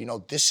and said, you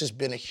know, this has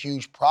been a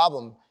huge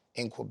problem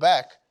in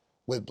Quebec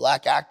with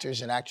black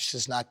actors and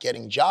actresses not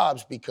getting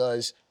jobs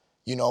because,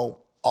 you know,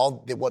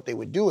 what they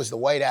would do is the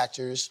white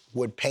actors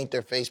would paint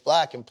their face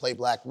black and play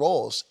black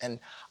roles. And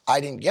I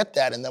didn't get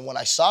that. And then when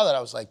I saw that,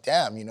 I was like,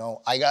 damn, you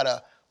know, I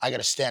gotta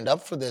stand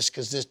up for this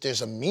because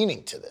there's a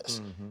meaning to this.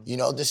 Mm-hmm. You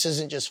know, this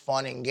isn't just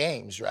fun and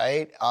games,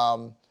 right?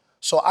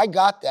 So I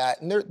got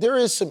that. And there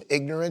is some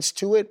ignorance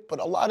to it, but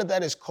a lot of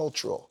that is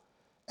cultural.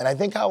 And I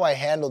think how I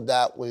handled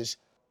that was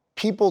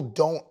people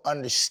don't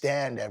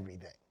understand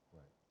everything,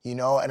 you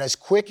know? And as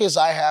quick as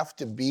I have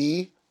to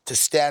be to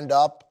stand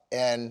up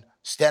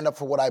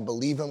for what I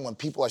believe in when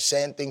people are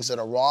saying things that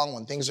are wrong,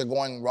 when things are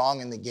going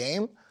wrong in the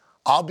game,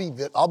 I'll be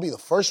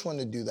the first one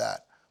to do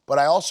that. But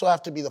I also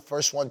have to be the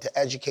first one to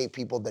educate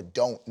people that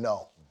don't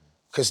know.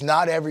 Because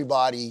not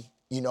everybody,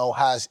 you know,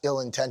 has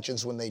ill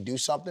intentions when they do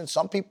something.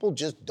 Some people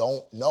just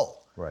don't know.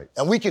 Right.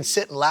 And we could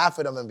sit and laugh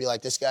at them and be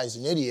like, this guy's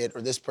an idiot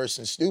or this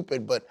person's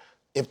stupid. But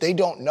if they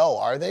don't know,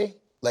 are they?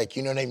 Like,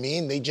 you know what I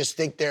mean? They just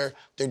think they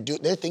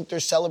think they're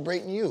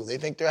celebrating you. They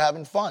think they're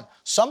having fun.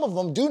 Some of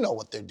them do know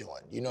what they're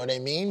doing. You know what I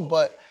mean?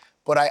 But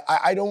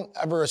I don't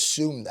ever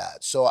assume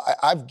that. So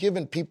I've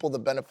given people the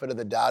benefit of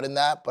the doubt in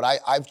that, but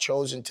I've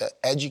chosen to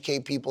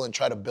educate people and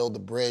try to build a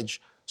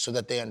bridge so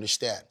that they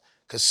understand.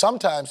 Because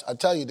sometimes, I'll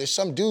tell you, there's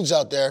some dudes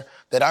out there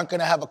that aren't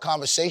gonna have a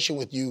conversation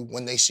with you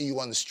when they see you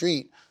on the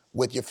street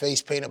with your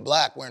face painted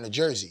black wearing a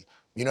jersey.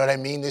 You know what I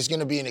mean? There's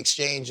gonna be an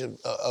exchange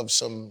of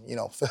some, you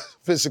know,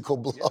 physical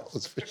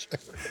blows for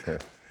sure.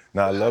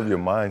 Now, I love your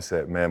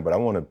mindset, man, but I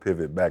want to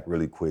pivot back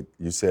really quick.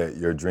 You said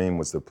your dream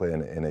was to play in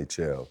the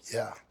NHL.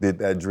 Yeah. Did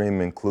that dream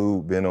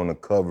include being on the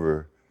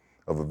cover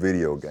of a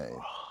video game?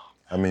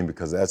 I mean,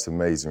 because that's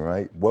amazing,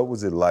 right? What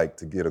was it like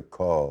to get a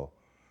call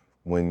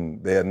when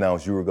they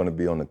announced you were going to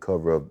be on the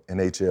cover of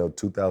NHL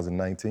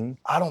 2019?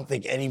 I don't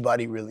think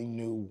anybody really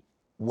knew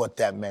what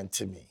that meant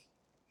to me,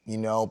 you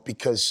know,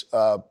 because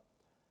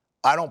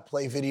I don't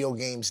play video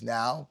games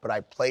now, but I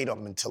played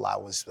them until I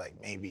was like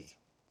maybe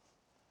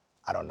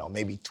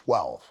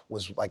 12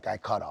 was like I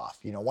cut off.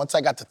 You know, once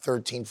I got to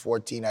 13,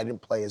 14, I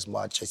didn't play as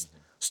much. I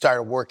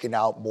started working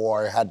out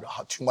more, had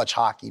too much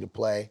hockey to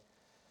play.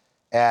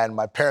 And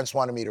my parents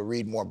wanted me to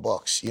read more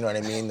books. You know what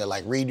I mean? They're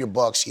like, read your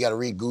books. You got to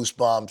read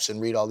Goosebumps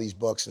and read all these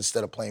books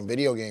instead of playing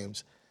video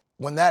games.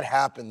 When that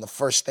happened, the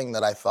first thing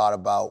that I thought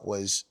about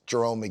was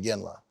Jerome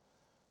McGinley.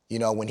 You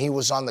know, when he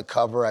was on the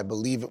cover, I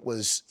believe it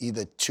was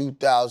either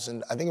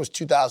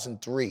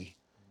 2003,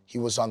 he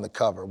was on the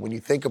cover. When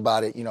you think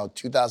about it, you know,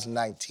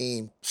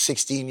 2019,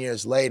 16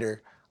 years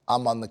later,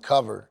 I'm on the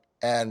cover.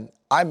 And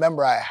I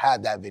remember I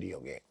had that video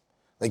game.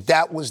 Like,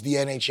 that was the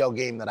NHL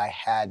game that I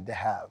had to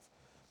have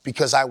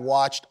because I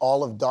watched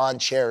all of Don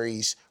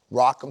Cherry's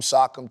Rock'em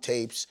Sock'em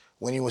tapes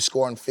when he was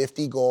scoring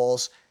 50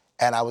 goals.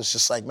 And I was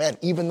just like, man,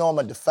 even though I'm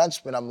a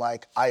defenseman, I'm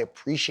like, I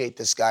appreciate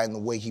this guy and the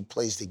way he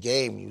plays the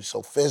game. He was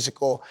so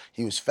physical,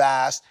 he was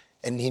fast,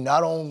 and he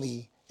not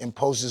only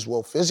imposed his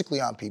will physically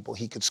on people,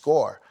 he could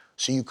score.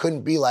 So you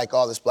couldn't be like,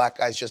 oh, this black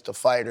guy's just a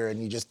fighter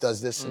and he just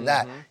does this and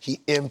that.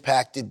 He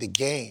impacted the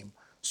game.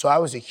 So I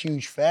was a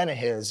huge fan of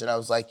his, and I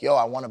was like, yo,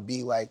 I want to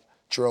be like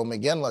Jerome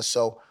McGinley.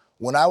 So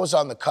when I was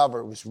on the cover,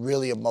 it was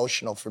really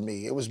emotional for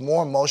me. It was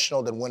more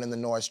emotional than winning the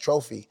Norris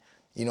Trophy,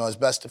 you know, as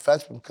best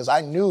defenseman, because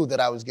I knew that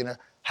I was going to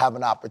have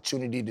an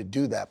opportunity to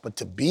do that. But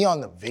to be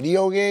on the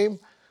video game,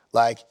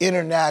 like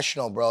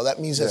international, bro, that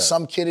means that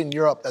some kid in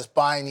Europe that's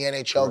buying the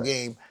NHL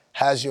game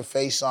has your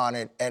face on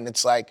it. And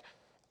it's like,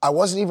 I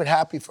wasn't even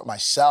happy for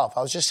myself.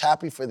 I was just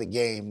happy for the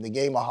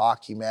game of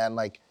hockey, man.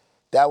 Like,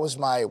 that was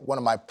one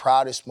of my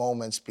proudest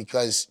moments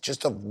because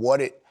just of what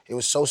it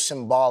was so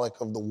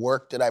symbolic of the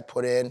work that I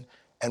put in,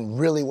 and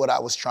really what I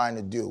was trying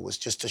to do was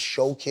just to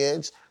show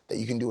kids that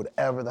you can do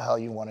whatever the hell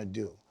you want to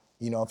do,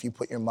 you know, if you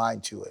put your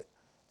mind to it.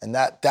 And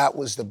that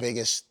was the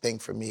biggest thing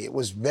for me. It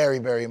was very,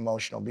 very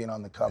emotional being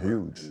on the cover.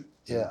 Huge.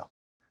 Yeah.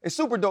 It's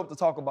super dope to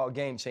talk about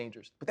game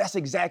changers, but that's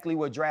exactly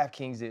what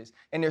DraftKings is.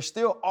 And they're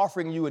still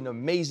offering you an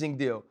amazing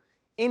deal.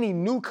 Any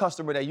new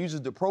customer that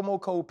uses the promo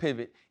code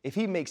PIVOT, if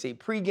he makes a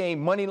pregame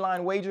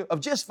moneyline wager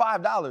of just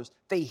 $5,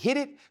 they hit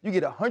it, you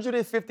get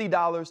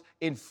 $150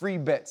 in free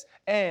bets.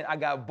 And I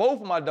got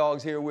both of my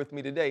dogs here with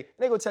me today, and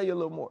they're gonna tell you a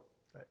little more.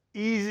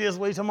 easiest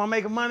way to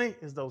making money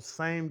is those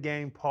same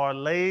game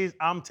parlays.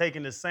 I'm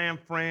taking the San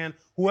Fran,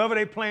 whoever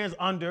they playing's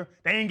under.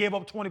 They ain't gave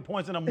up 20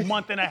 points in a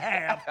month and a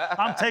half.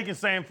 I'm taking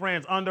San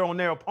Fran's under on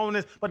their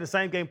opponents, but the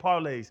same game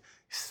parlays.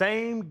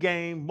 Same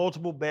game,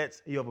 multiple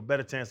bets, you have a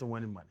better chance of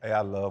winning money. Hey,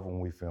 I love when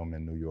we film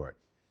in New York.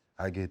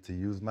 I get to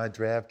use my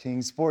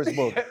DraftKings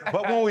Sportsbook.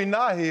 But when we're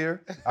not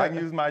here, I can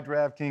use my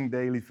DraftKings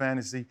Daily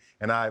Fantasy,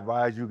 and I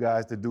advise you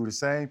guys to do the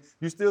same.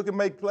 You still can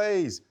make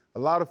plays. A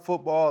lot of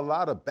football, a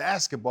lot of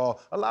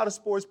basketball, a lot of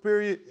sports,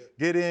 period.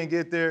 Get in,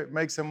 get there,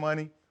 make some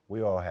money.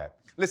 We all happy.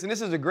 Listen,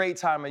 this is a great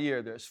time of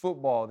year. There's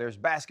football, there's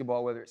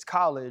basketball, whether it's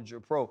college or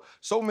pro.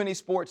 So many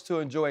sports to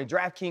enjoy.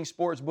 DraftKings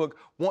Sportsbook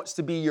wants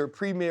to be your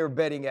premier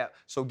betting app.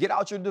 So get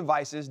out your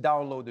devices,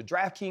 download the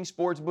DraftKings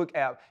Sportsbook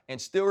app,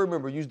 and still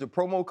remember, use the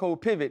promo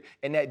code PIVOT,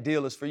 and that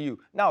deal is for you.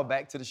 Now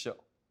back to the show.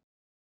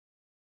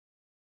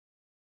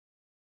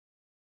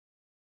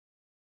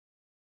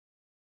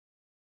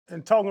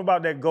 And talking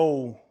about that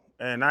goal,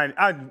 and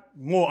I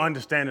more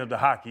understanding of the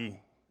hockey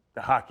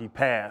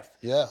path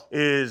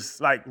is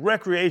like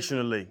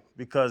recreationally,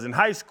 because in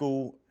high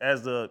school,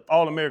 as the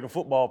All-American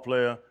football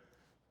player,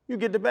 you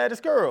get the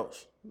baddest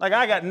girls. Like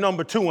I got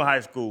number 2 in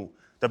high school.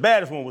 The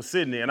baddest one was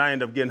Sydney, and I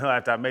ended up getting her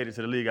after I made it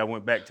to the league. I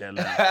went back to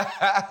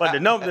Atlanta. But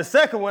the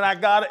second one I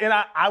got, and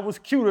I was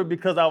cuter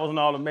because I was an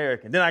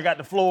All-American. Then I got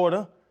to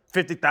Florida,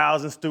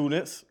 50,000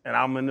 students, and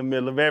I'm in the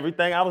middle of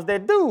everything. I was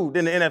that dude.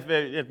 Then the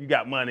NFL, if you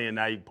got money and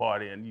now you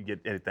party and you get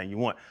anything you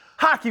want.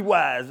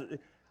 Hockey-wise,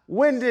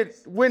 when did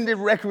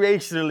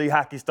recreationally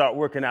hockey start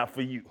working out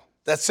for you?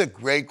 That's a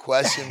great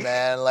question,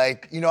 man.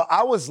 Like,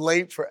 I was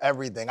late for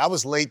everything. I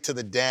was late to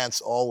the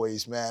dance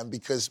always, man,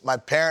 because my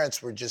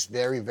parents were just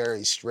very,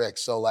 very strict.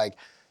 So, like,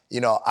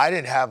 I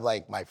didn't have,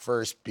 like, my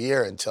first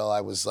beer until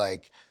I was,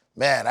 like,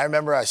 man, I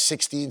remember I was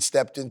 16,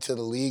 stepped into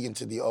the league,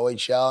 into the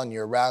OHL, and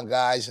you're around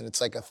guys, and it's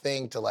like a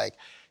thing to, like,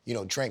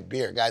 drink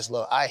beer. Guys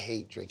I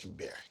hate drinking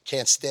beer.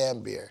 Can't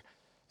stand beer.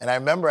 And I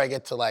remember I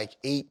get to, like,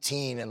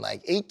 18, and,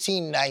 like,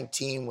 18,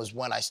 19 was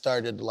when I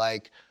started,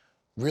 like,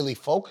 really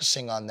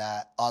focusing on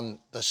that, on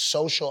the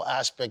social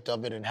aspect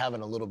of it and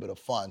having a little bit of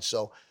fun.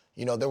 So,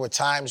 there were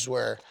times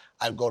where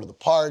I'd go to the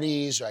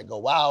parties or I'd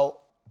go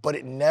out, but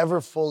it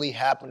never fully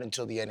happened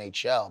until the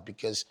NHL,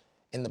 because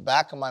in the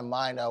back of my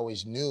mind, I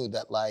always knew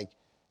that, like,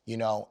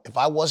 if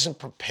I wasn't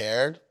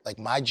prepared, like,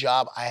 my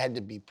job, I had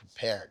to be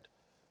prepared.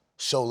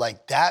 So,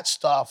 like, that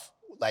stuff,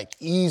 like,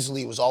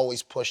 easily was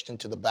always pushed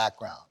into the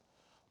background.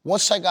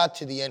 Once I got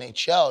to the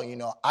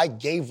NHL, I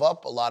gave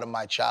up a lot of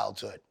my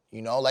childhood.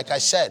 Like I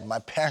said, my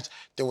parents,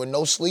 there were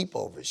no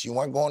sleepovers. You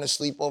weren't going to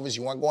sleepovers.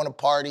 You weren't going to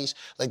parties.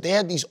 Like, they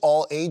had these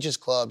all ages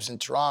clubs in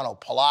Toronto,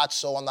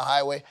 Palazzo on the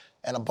highway.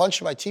 And a bunch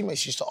of my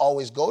teammates used to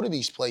always go to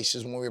these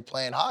places when we were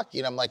playing hockey.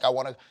 And I'm like,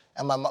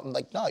 and my mom, I'm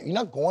like, no, you're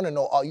not going to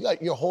you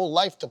got your whole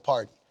life to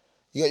party.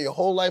 You got your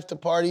whole life to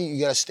party.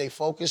 You got to stay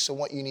focused on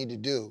what you need to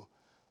do.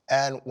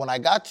 And when I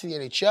got to the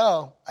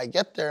NHL, I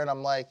get there and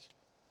I'm like,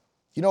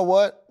 you know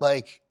what?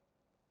 Like,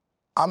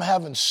 I'm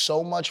having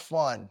so much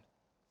fun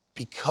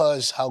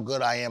because how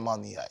good I am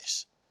on the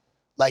ice.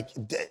 Like,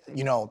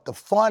 the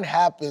fun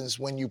happens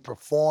when you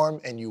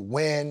perform and you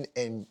win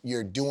and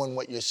you're doing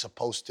what you're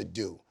supposed to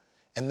do.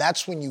 And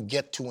that's when you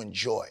get to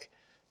enjoy,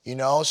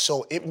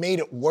 So it made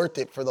it worth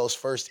it for those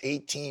first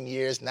 18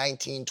 years,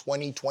 19,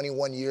 20,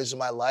 21 years of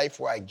my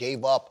life where I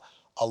gave up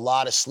a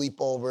lot of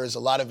sleepovers, a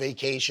lot of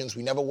vacations.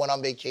 We never went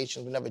on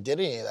vacations. We never did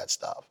any of that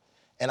stuff.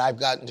 And I've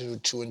gotten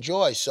to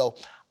enjoy. So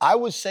I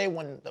would say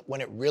when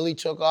it really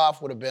took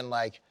off would have been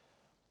like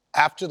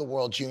after the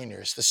World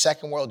Juniors, the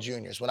second World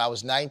Juniors. When I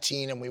was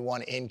 19 and we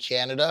won in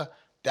Canada,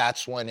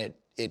 that's when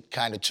it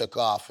kind of took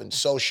off. And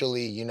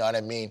socially, you know what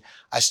I mean?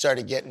 I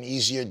started getting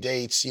easier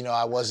dates.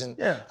 I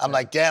wasn't, I'm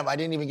like, damn, I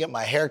didn't even get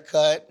my hair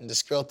cut. And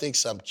this girl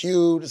thinks I'm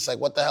cute. It's like,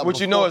 what the hell? Which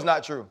is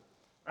not true.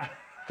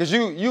 Because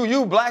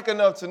you black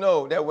enough to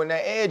know that when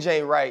that edge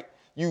ain't right,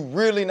 you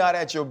really not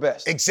at your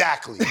best.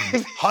 Exactly,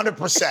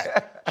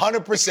 100%,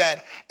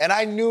 100%. And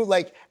I knew,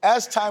 like,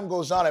 as time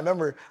goes on, I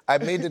remember I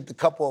made it a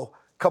couple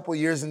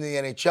years in the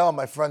NHL, and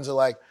my friends are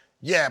like,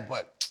 yeah,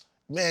 but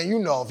man,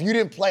 if you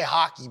didn't play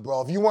hockey,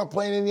 bro, if you weren't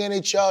playing in the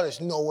NHL, there's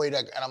no way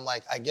that, and I'm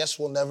like, I guess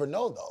we'll never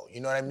know though.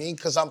 You know what I mean?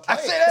 Because I'm playing.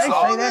 I say that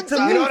all the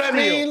time. You know what I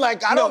mean?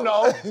 Like, I don't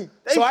know.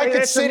 So I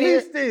could sit here.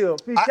 Still,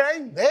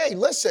 PK? Hey,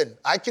 listen,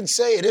 I can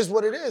say it is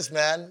what it is,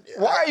 man.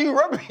 Why are you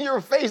rubbing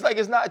your face like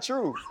it's not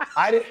true?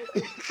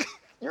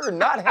 You're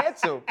not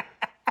handsome.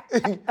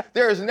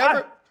 There's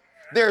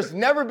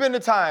never been a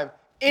time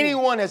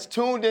anyone has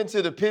tuned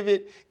into the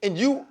Pivot, and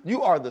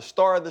you are the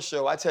star of the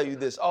show. I tell you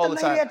this all the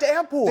time. The lady at the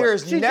airport.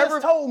 She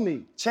just told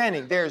me.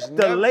 Channing,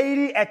 the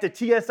lady at the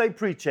TSA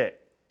pre-check.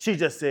 She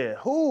just said,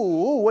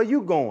 where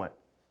you going?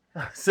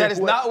 That is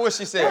not what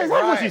she said. That is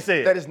not what she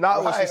said. That is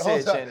not what she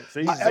said, Channing. So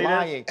you say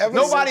lying.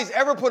 Nobody's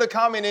ever put a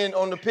comment in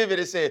on the Pivot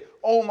that said,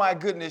 oh my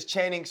goodness,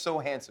 Channing's so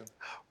handsome.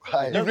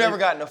 Right. You've never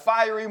gotten a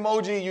fire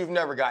emoji. You've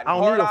never gotten I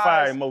don't hard need a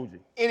fire eyes, emoji.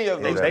 Any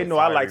of those. They know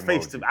I like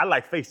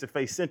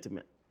face-to-face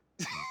sentiment.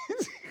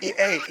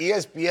 Hey,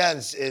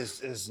 ESPN's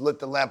is lit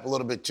the lamp a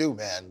little bit too,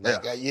 man.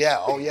 Like,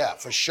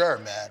 for sure,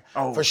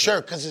 man. For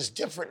sure, because it's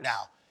different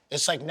now.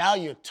 It's like now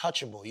you're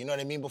touchable, you know what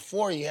I mean?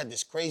 Before you had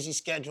this crazy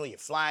schedule, you're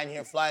flying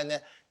here, flying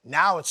there.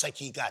 Now it's like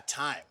he got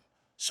time.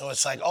 So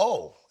it's like,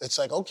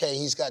 okay,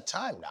 he's got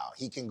time now.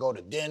 He can go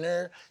to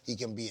dinner, he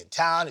can be in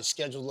town, his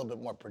schedule's a little bit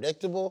more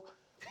predictable.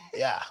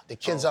 Yeah, the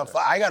kid's on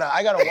fire. I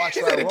gotta watch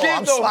where I roll.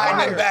 I'm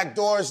sliding in back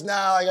doors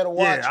now. I gotta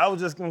watch. Yeah, I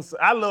was just gonna say,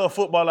 I love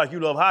football like you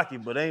love hockey,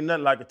 but ain't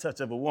nothing like a touch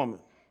of a woman.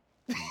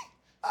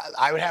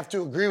 I would have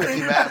to agree with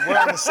you, man. We're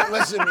on the same.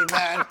 Listen to me,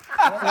 man.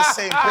 We're on the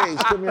same page.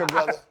 Come here,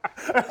 brother.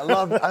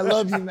 I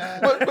love you,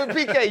 man. But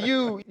PK,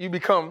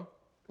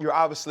 you're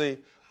obviously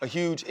a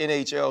huge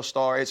NHL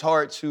star. It's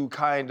hard to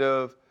kind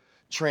of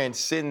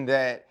transcend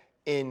that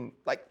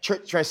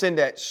transcend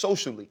that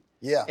socially.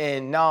 Yeah.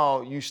 And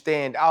now you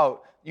stand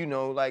out. You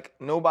know, like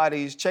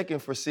nobody's checking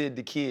for Sid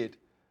the Kid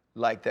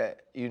like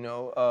that. You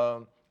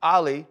know,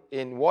 Ali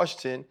in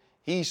Washington,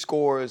 he's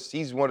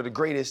one of the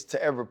greatest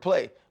to ever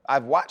play.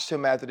 I've watched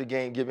him after the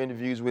game give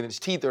interviews when his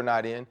teeth are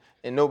not in,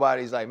 and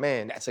nobody's like,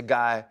 man, that's a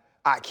guy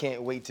I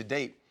can't wait to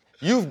date.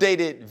 You've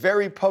dated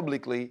very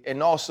publicly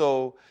and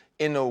also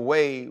in a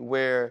way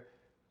where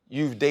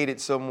you've dated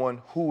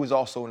someone who is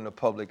also in the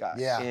public eye.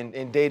 Yeah.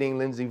 In dating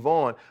Lindsey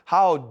Vonn.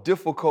 How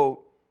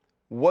difficult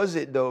was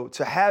it, though,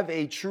 to have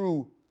a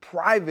true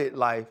private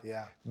life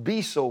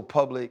be so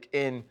public?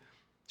 And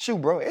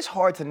shoot, bro, it's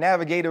hard to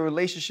navigate a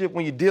relationship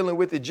when you're dealing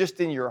with it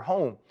just in your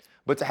home.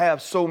 But to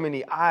have so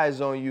many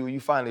eyes on you, you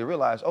finally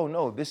realize, oh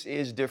no, this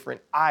is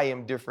different. I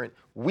am different.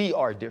 We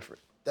are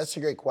different. That's a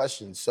great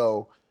question.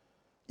 So,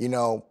 you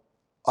know,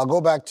 I'll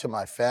go back to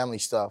my family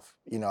stuff.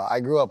 You know,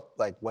 I grew up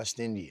like West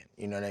Indian,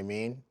 you know what I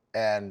mean?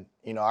 And,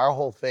 you know, our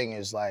whole thing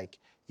is like,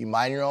 you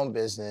mind your own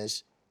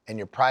business and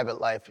your private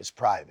life is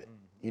private.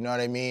 You know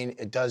what I mean?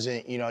 It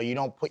doesn't, you know, you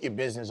don't put your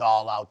business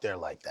all out there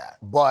like that.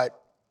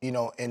 But, you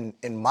know, in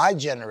my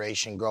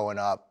generation growing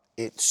up,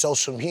 it's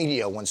social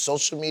media. When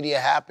social media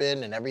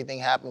happened and everything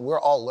happened, we're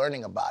all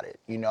learning about it,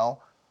 you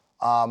know?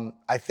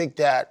 I think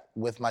that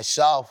with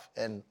myself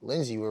and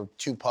Lindsey, we're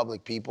two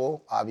public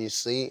people,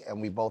 obviously,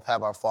 and we both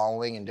have our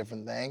following and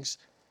different things.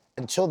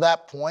 Until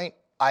that point,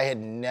 I had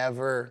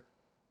never,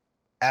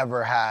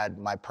 ever had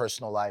my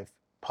personal life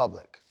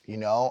public, you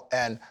know?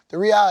 And the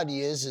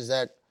reality is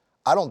that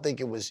I don't think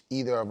it was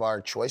either of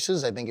our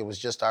choices. I think it was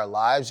just our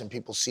lives and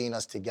people seeing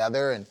us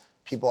together, and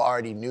people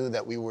already knew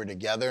that we were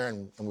together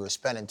and we were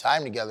spending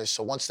time together.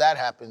 So once that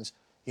happens,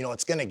 you know,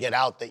 it's gonna get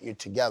out that you're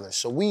together.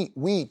 So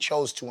we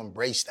chose to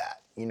embrace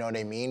that, you know what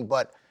I mean?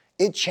 But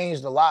it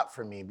changed a lot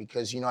for me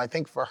because, you know, I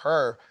think for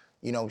her,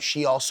 you know,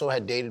 she also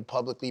had dated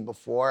publicly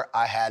before.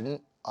 I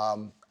hadn't.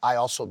 I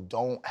also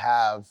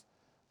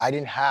I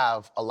didn't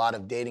have a lot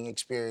of dating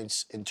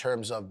experience in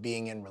terms of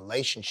being in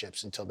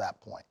relationships until that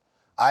point.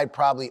 I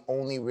probably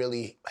only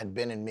really had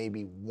been in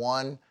maybe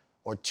one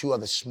or two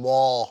other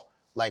small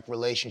like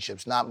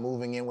relationships, not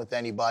moving in with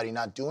anybody,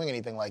 not doing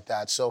anything like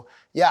that. So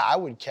yeah, I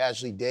would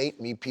casually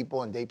meet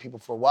people and date people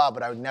for a while,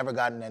 but I would never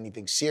gotten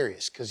anything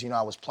serious because, you know,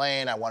 I was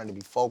playing, I wanted to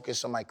be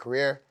focused on my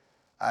career.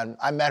 And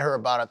I met her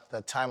about at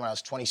the time when I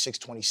was 26,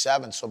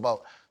 27, so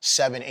about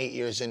 7, 8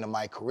 years into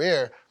my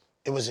career,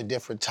 it was a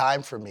different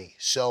time for me.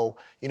 So,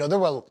 you know, there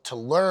were to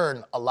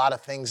learn a lot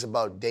of things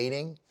about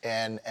dating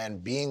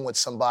and being with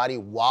somebody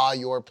while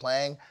you're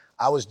playing.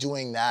 I was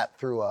doing that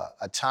through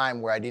a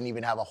time where I didn't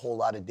even have a whole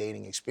lot of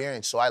dating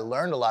experience. So I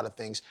learned a lot of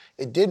things.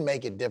 It did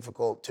make it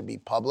difficult to be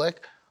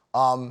public.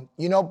 You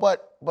know,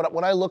 but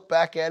when I look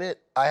back at it,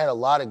 I had a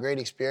lot of great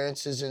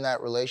experiences in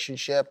that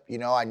relationship. You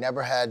know, I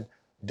never had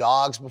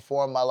dogs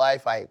before in my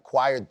life. I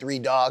acquired 3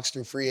 dogs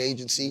through free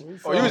agency.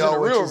 Oh, you was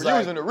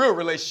in a real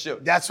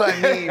relationship. That's what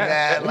I mean,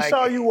 man. We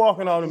saw you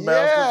walking on them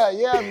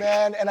bastards. Yeah,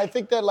 man. And I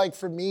think that, like,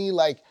 for me,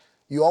 like,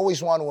 you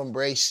always want to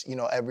embrace, you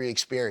know, every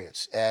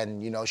experience.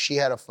 And, you know, she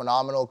had a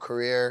phenomenal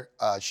career.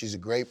 She's a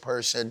great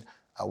person.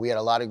 We had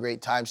a lot of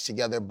great times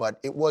together, but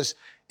it was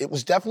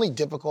definitely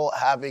difficult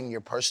having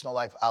your personal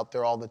life out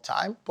there all the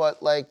time.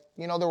 But, like,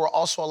 you know, there were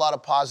also a lot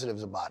of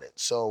positives about it.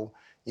 So,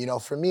 you know,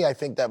 for me, I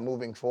think that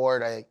moving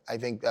forward, I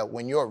think that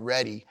when you're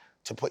ready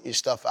to put your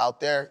stuff out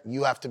there,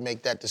 you have to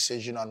make that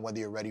decision on whether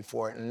you're ready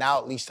for it. And now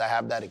at least I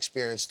have that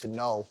experience to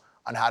know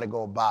on how to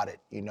go about it,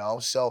 you know?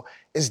 So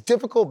it's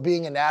difficult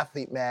being an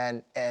athlete,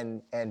 man,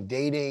 and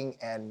dating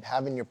and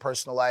having your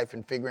personal life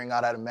and figuring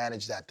out how to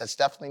manage that. That's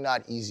definitely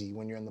not easy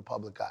when you're in the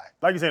public eye.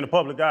 Like you say, in the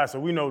public eye, so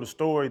we know the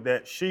story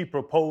that she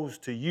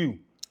proposed to you.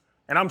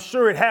 And I'm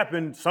sure it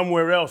happened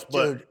somewhere else,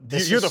 but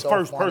Dude, you're the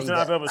first person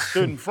I've ever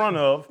stood in front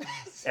of,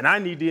 and I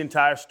need the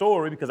entire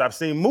story because I've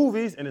seen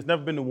movies and it's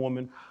never been the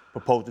woman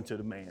proposing to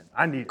the man.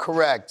 I need it.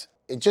 Correct.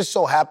 It just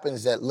so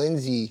happens that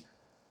Lindsey,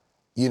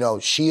 you know,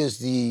 she is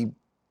the,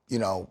 you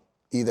know,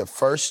 either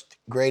first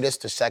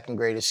greatest or second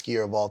greatest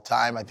skier of all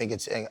time. I think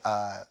it's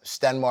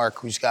Stenmark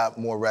who's got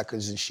more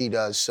records than she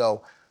does.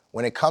 So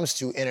when it comes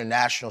to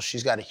international,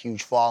 she's got a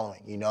huge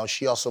following. You know,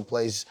 she also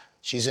plays,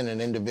 she's in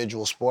an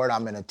individual sport.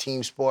 I'm in a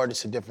team sport.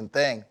 It's a different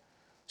thing.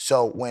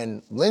 So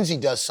when Lindsey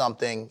does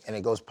something and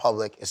it goes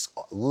public, it's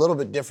a little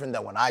bit different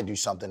than when I do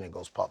something and it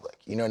goes public.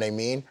 You know what I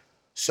mean?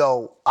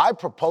 So I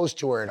proposed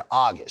to her in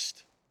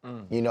August,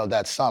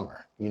 that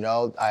summer.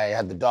 I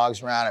had the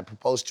dogs around, I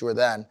proposed to her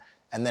then.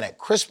 And then at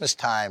Christmas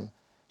time,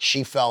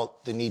 she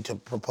felt the need to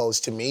propose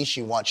to me.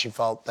 She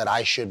felt that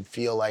I should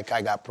feel like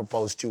I got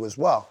proposed to as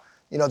well.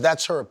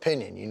 That's her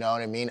opinion, you know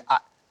what I mean?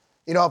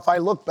 If I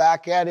look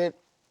back at it,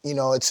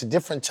 it's a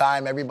different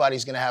time.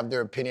 Everybody's gonna have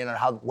their opinion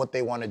on what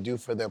they wanna do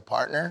for their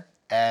partner.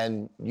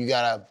 And you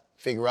gotta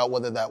figure out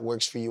whether that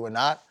works for you or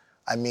not.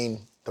 I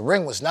mean, the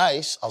ring was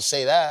nice, I'll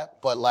say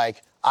that, but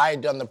I had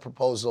done the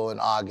proposal in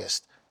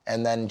August,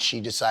 and then she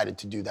decided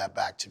to do that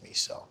back to me,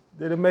 so.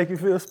 Did it make you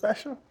feel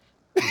special?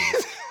 I'm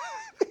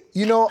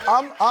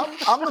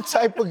the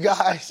type of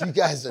guy, you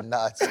guys are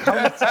nuts.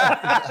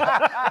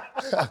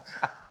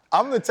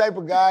 I'm the type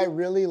of guy,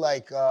 really,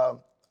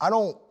 I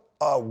don't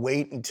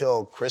wait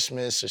until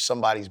Christmas or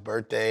somebody's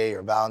birthday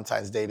or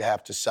Valentine's Day to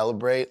have to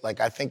celebrate.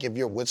 I think if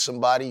you're with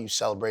somebody, you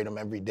celebrate them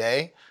every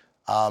day.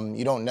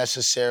 You don't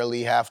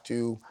necessarily have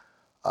to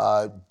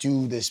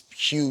do this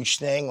huge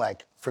thing.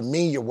 For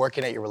me, you're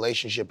working at your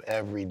relationship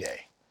every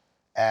day.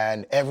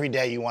 And every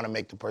day you want to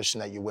make the person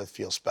that you're with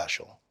feel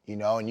special,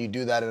 and you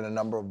do that in a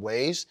number of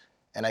ways.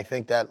 And I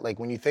think that,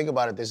 when you think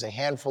about it, there's a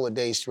handful of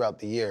days throughout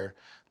the year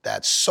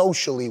that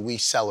socially we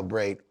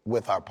celebrate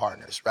with our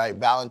partners, right?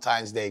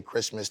 Valentine's Day,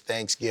 Christmas,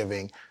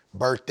 Thanksgiving,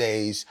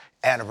 birthdays,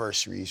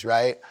 anniversaries,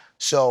 right?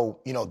 So,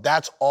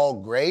 that's all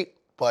great,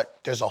 but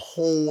there's a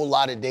whole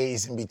lot of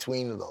days in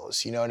between of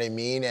those, you know what I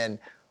mean? And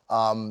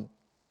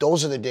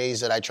those are the days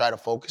that I try to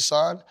focus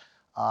on.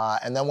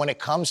 And then when it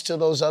comes to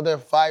those other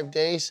 5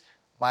 days,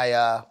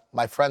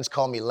 my friends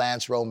call me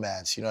Lance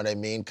Romance, you know what I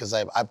mean? Because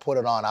I put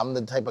it on. I'm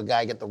the type of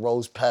guy, get the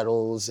rose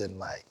petals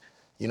and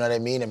you know what I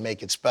mean, and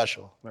make it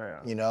special. Yeah.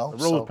 You know?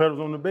 The rose petals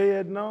on the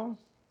bed, no?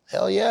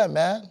 Hell yeah,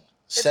 man.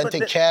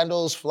 Scented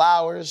candles,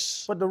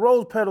 flowers. But the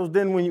rose petals,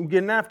 then when you're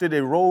getting after, they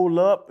roll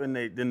up and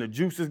then the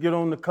juices get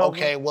on the cover.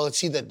 Okay, well,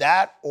 it's either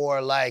that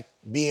or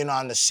being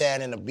on the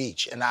sand and the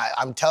beach. And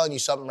I'm telling you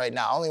something right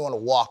now, I only want to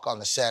walk on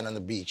the sand on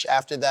the beach.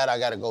 After that, I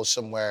got to go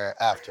somewhere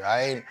after.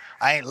 I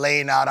ain't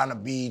laying out on the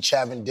beach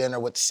having dinner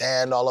with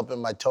sand all up in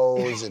my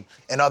toes and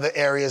in other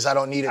areas I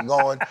don't need it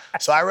going.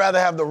 So I'd rather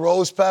have the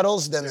rose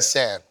petals than the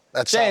sand.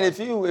 That's Shane, if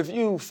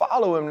you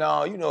follow him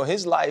now,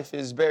 his life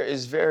is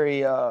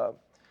very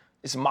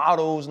it's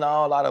models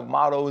now, a lot of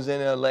models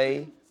in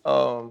LA.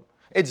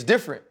 It's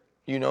different,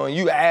 and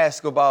you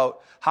ask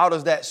about how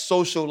does that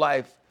social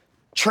life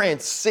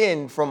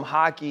transcend from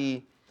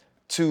hockey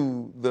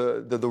to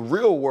the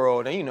real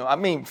world.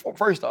 And,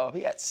 first off,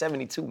 he had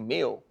 72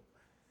 mil.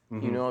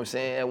 You know what I'm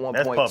saying? At one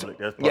point. Public.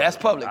 That's public. Yeah, that's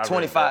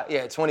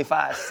public.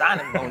 25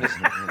 signing bonus,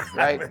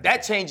 right? That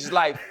changes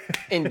life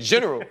in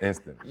general.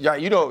 Instant. Yeah,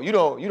 you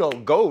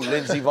don't go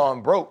Lindsey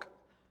Vonn broke,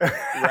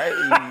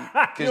 right?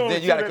 Because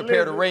then you got to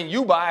compare the ring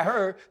you buy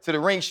her to the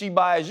ring she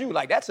buys you.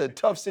 That's a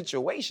tough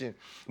situation.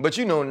 But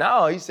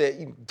now he said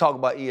you talk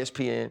about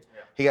ESPN.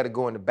 He got to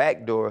go in the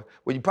back door.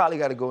 Well, you probably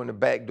got to go in the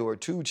back door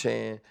too,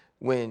 Chan,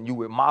 when you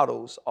with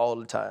models all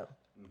the time.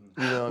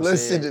 You know what I'm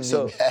Listen saying?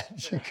 to me, man.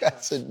 You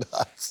guys are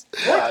nuts.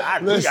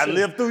 We got to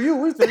live through you.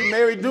 We see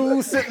married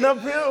dudes sitting up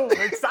here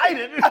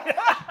excited.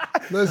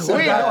 Listen,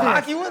 We didn't know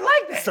hockey was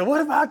like that. So what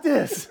about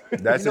this?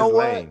 That's know his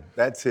what? lane.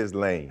 That's his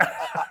lane.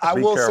 I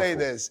Be will say careful.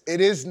 this. It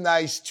is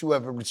nice to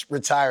have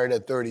retired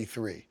at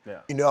 33.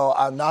 Yeah.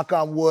 I'm knock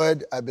on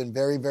wood. I've been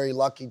very, very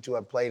lucky to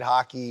have played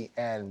hockey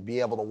and be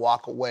able to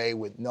walk away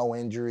with no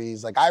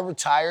injuries. I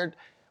retired,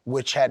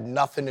 which had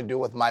nothing to do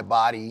with my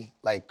body,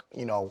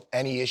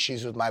 any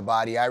issues with my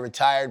body. I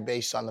retired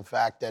based on the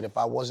fact that if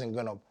I wasn't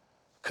gonna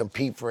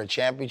compete for a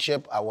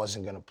championship, I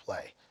wasn't gonna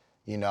play.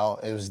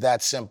 It was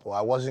that simple.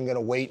 I wasn't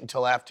gonna wait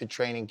until after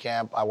training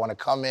camp. I wanna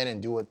come in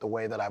and do it the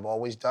way that I've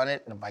always done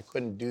it, and if I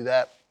couldn't do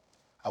that,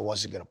 I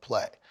wasn't gonna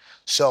play.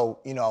 So,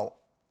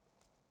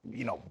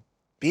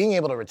 being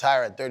able to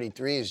retire at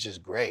 33 is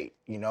just great,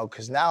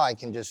 because now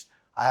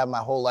I have my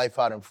whole life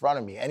out in front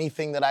of me.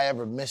 Anything that I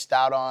ever missed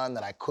out on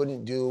that I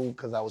couldn't do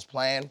because I was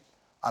playing,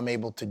 I'm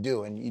able to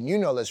do. And you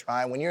know this,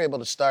 Ryan, when you're able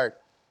to start,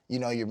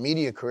 your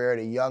media career at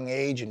a young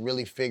age and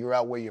really figure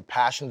out where your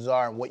passions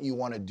are and what you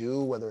want to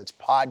do, whether it's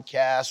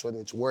podcasts, whether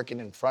it's working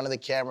in front of the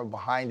camera,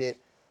 behind it,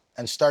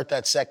 and start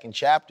that second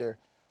chapter,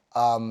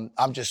 I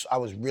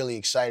was really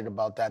excited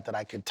about that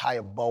I could tie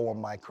a bow on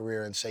my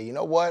career and say, you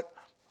know what?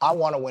 I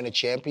want to win a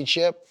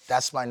championship.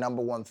 That's my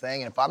number one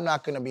thing. And if I'm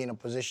not going to be in a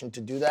position to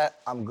do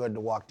that, I'm good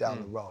to walk down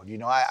the road.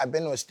 I've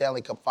been to a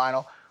Stanley Cup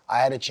final. I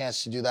had a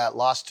chance to do that.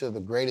 Lost to the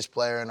greatest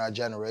player in our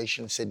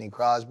generation, Sidney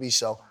Crosby.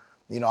 So,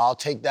 I'll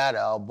take that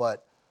L.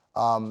 But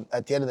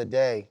at the end of the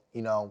day,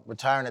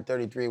 retiring at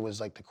 33 was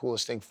the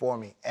coolest thing for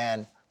me.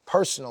 And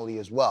personally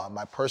as well, in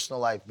my personal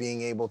life,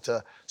 being able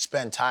to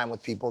spend time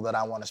with people that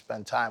I want to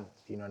spend time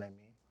with. You know what I mean?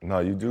 No,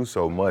 you do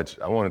so much.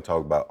 I want to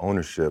talk about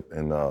ownership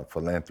and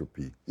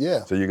philanthropy.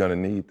 Yeah. So you're going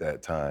to need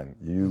that time.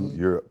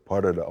 You're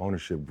part of the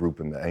ownership group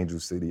in the Angel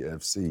City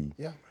FC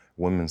Yeah.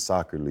 Women's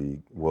Soccer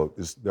League. Well,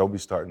 they'll be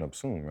starting up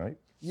soon, right?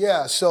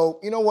 Yeah, so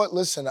you know what?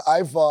 Listen,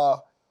 I've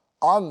on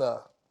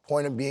the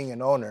point of being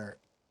an owner,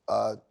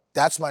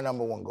 that's my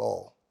number one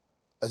goal,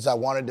 is I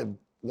want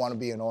to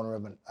be an owner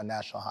of a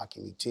National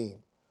Hockey League team.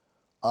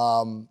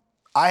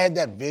 I had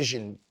that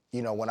vision,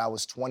 when I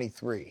was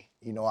 23.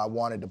 I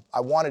wanted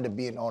to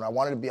be an owner. I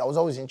was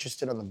always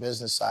interested on the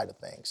business side of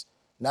things,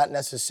 not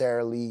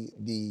necessarily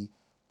the,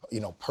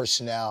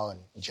 personnel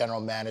and general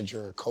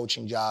manager or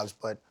coaching jobs,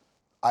 but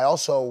I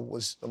also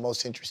was the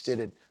most interested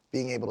in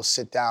being able to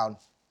sit down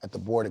at the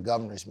Board of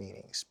Governors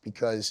meetings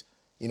because,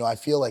 I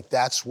feel like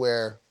that's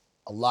where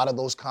a lot of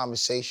those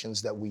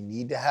conversations that we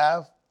need to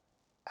have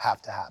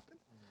to happen.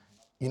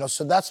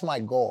 So that's my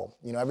goal.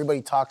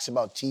 Everybody talks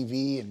about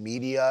TV and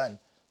media and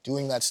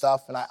doing that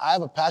stuff, and I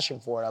have a passion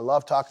for it. I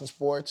love talking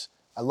sports.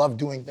 I love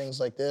doing things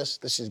like this.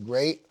 This is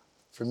great.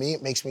 For me,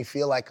 it makes me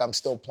feel like I'm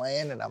still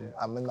playing and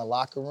I'm in the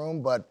locker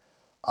room, but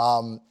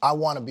I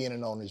want to be in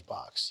an owner's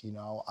box.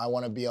 I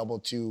want to be able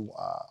to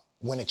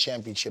win a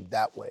championship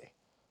that way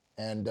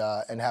and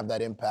have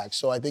that impact.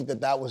 So I think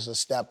that was a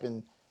step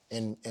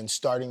in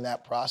starting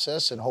that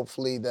process, and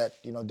hopefully that,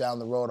 down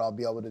the road I'll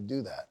be able to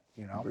do that.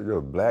 You're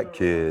a black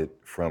kid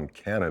from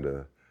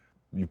Canada.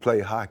 You play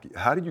hockey.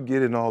 How did you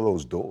get in all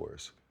those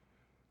doors?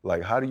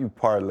 Like, how do you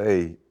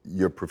parlay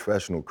your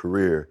professional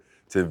career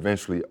to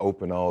eventually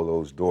open all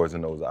those doors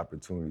and those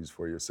opportunities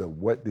for yourself?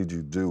 What did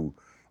you do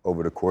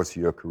over the course of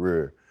your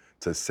career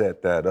to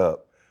set that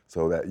up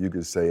so that you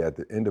could say at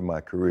the end of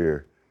my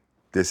career,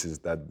 this is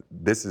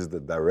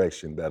the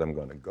direction that I'm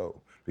gonna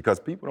go? Because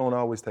people don't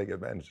always take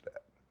advantage of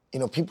that.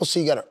 People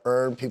say you got to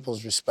earn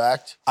people's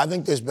respect. I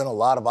think there's been a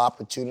lot of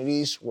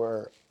opportunities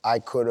where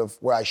I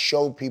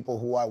showed people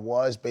who I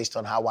was based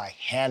on how I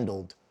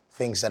handled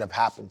things that have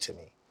happened to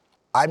me.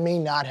 I may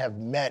not have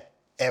met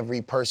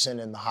every person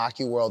in the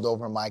hockey world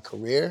over my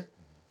career,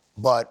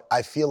 but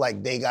I feel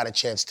like they got a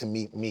chance to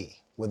meet me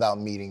without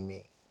meeting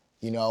me.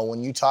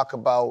 When you talk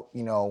about,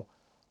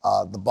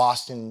 the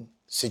Boston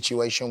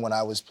situation when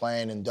I was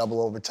playing in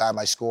double overtime,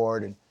 I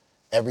scored, and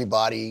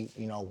everybody,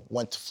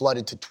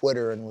 flooded to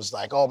Twitter and was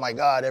like, oh my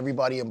God,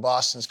 everybody in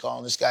Boston's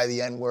calling this guy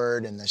the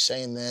N-word and they're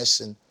saying this.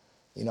 And,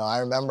 I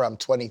remember I'm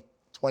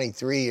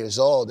 23 years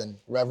old, and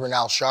Reverend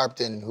Al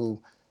Sharpton, who,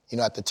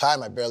 at the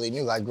time I barely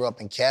knew, I grew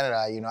up in Canada,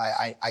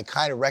 I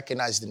kind of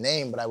recognized the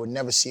name, but I would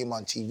never see him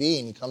on TV.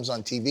 And he comes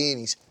on TV and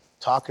he's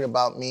talking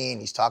about me and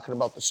he's talking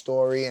about the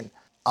story. And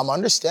I'm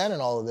understanding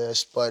all of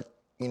this, but,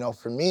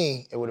 for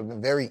me, it would have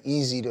been very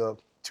easy to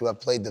have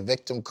played the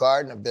victim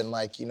card and have been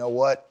like, you know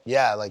what?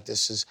 Yeah, like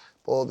this is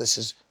bull,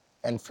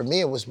 and for me,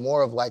 it was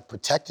more of like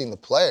protecting the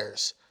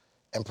players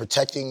and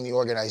protecting the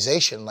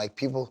organization.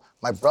 Like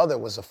my brother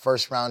was a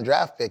first-round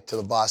draft pick to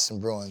the Boston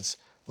Bruins.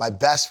 My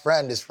best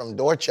friend is from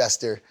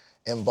Dorchester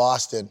in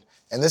Boston.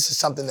 And this is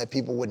something that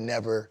people would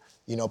never,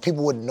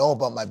 people wouldn't know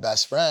about my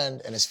best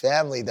friend and his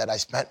family that I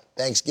spent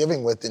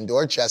Thanksgiving with in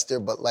Dorchester,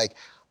 but like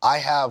I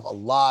have a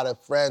lot of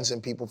friends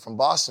and people from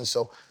Boston.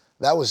 So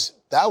that was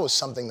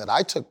something that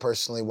I took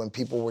personally when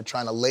people were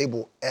trying to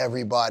label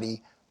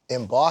everybody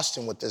in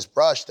Boston with this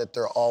brush that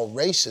they're all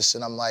racist.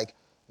 And I'm like,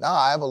 nah,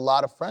 I have a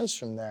lot of friends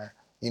from there,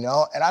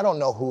 and I don't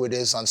know who it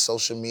is on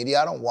social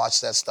media. I don't watch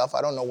that stuff.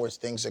 I don't know where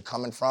things are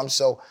coming from.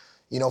 So,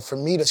 for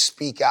me to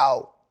speak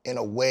out in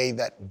a way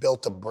that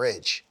built a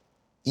bridge,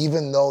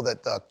 even though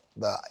that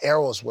the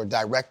arrows were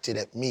directed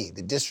at me,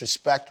 the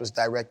disrespect was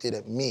directed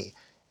at me,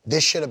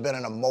 this should have been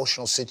an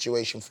emotional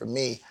situation for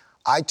me.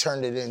 I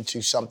turned it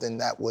into something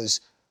that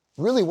was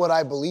really what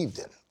I believed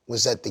in,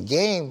 was that the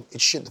game,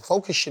 the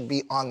focus should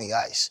be on the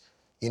ice.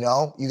 You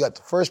got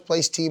the first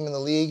place team in the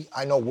league.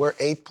 I know we're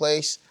 8th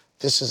place.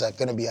 This is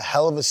going to be a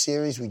hell of a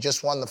series. We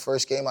just won the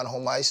first game on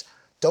home ice.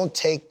 Don't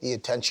take the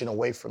attention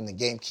away from the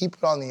game. Keep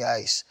it on the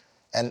ice.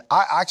 And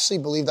I actually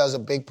believe that was a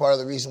big part of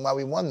the reason why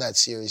we won that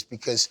series,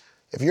 because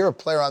if you're a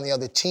player on the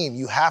other team,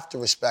 you have to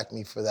respect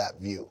me for that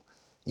view,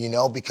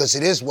 because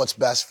it is what's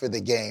best for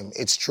the game.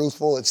 It's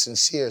truthful, it's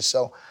sincere.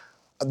 So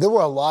there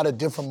were a lot of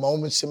different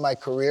moments in my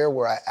career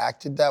where I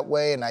acted that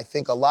way, and I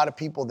think a lot of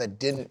people that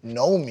didn't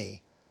know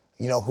me,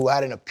 who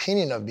had an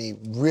opinion of me,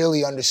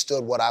 really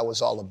understood what I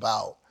was all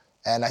about.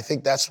 And I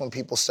think that's when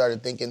people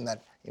started thinking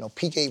that,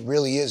 PK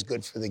really is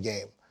good for the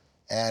game.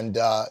 And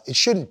it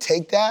shouldn't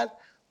take that,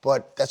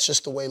 but that's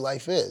just the way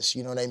life is,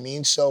 you know what I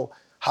mean? So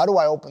how do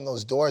I open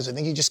those doors? I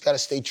think you just got to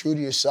stay true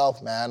to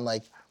yourself, man.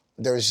 Like,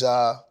 there's,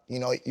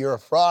 you're a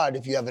fraud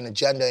if you have an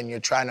agenda and you're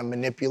trying to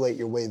manipulate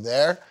your way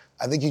there.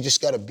 I think you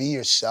just got to be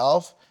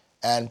yourself,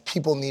 and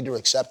people need to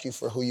accept you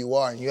for who you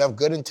are. And you have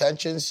good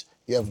intentions,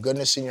 you have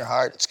goodness in your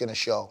heart, it's going to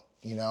show,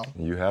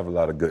 You have a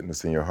lot of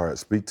goodness in your heart.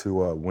 Speak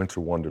to Winter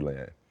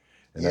Wonderland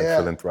and that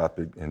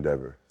philanthropic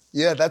endeavor.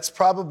 Yeah, that's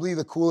probably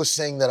the coolest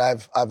thing that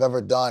I've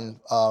ever done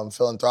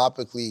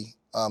philanthropically.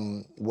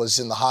 Was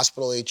in the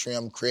hospital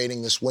atrium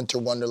creating this winter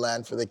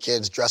wonderland for the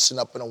kids, dressing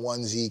up in a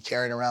onesie,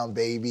 carrying around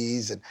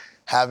babies, and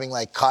having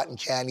like cotton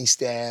candy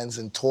stands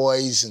and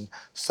toys and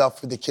stuff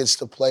for the kids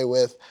to play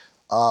with.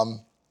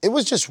 It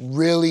was just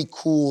really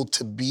cool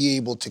to be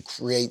able to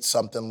create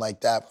something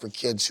like that for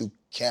kids who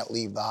can't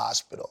leave the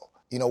hospital.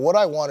 what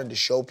I wanted to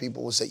show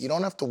people was that you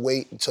don't have to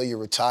wait until you're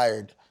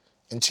retired,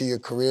 until your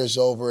career's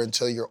over,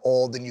 until you're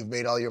old and you've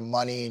made all your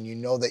money and you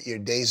know that your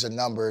days are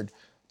numbered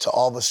to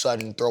all of a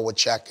sudden throw a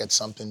check at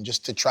something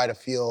just to try to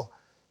feel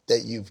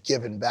that you've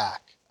given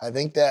back. I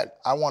think that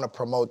I want to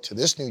promote to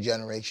this new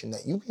generation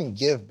that you can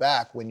give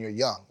back when you're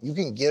young. You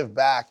can give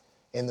back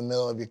in the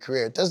middle of your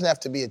career. It doesn't have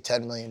to be a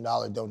 $10 million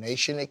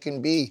donation. It can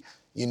be,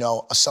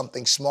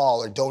 something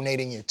small or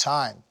donating your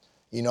time.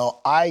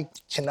 I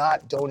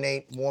cannot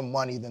donate more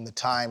money than the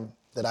time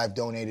that I've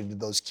donated to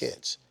those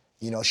kids.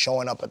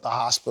 Showing up at the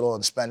hospital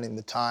and spending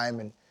the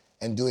time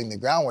and doing the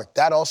groundwork.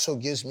 That also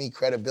gives me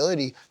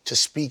credibility to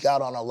speak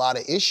out on a lot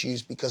of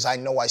issues because I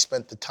know I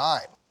spent the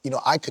time.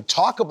 I could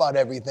talk about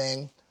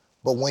everything,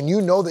 but when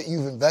you know that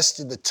you've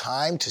invested the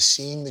time to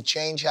seeing the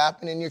change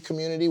happen in your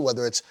community,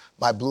 whether it's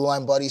my Blue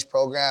Line Buddies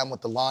program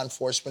with the law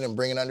enforcement and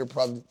bringing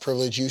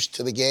underprivileged youth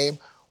to the game,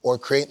 or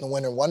creating the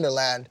Winter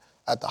Wonderland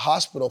at the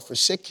hospital for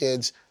sick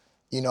kids,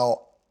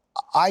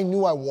 I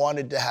knew I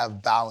wanted to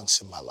have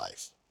balance in my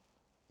life,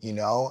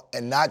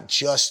 and not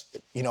just,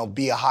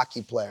 be a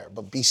hockey player,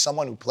 but be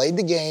someone who played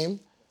the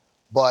game.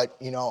 But,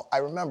 I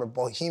remember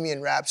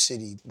Bohemian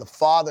Rhapsody, the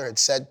father had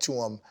said to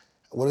him,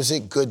 what is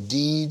it, good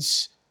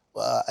deeds?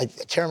 I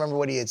can't remember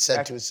what he had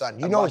said to his son.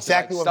 You know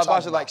exactly what I'm talking about. I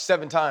watched it like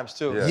 7 times,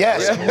 too. Yeah.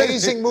 Yes,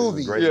 amazing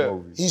movie. Great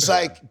movie. He's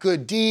like,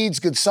 good deeds,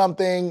 good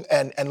something,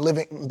 and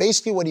living.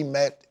 Basically what he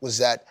meant was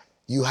that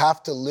you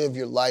have to live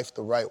your life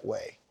the right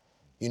way.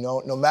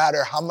 No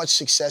matter how much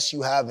success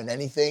you have in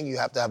anything, you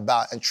have to have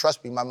balance. And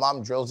trust me, my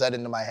mom drills that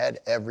into my head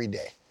every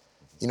day.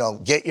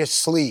 Get your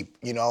sleep,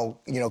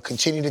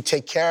 continue to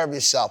take care of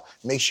yourself.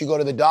 Make sure you go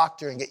to the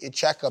doctor and get your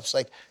checkups.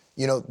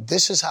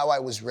 This is how I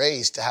was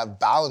raised, to have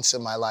balance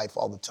in my life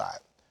all the time,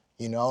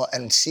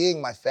 and seeing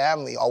my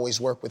family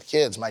always work with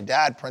kids. My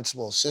dad,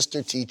 principal,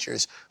 sister,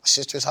 teachers, my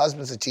sister's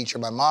husband's a teacher,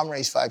 my mom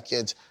raised 5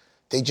 kids.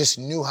 They just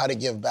knew how to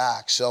give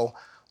back. So,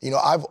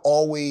 I've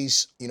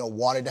always,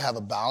 wanted to have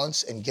a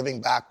balance, and giving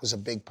back was a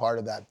big part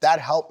of that. That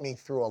helped me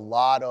through a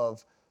lot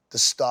of the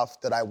stuff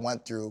that I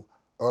went through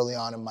early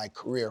on in my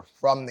career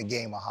from the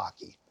game of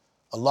hockey.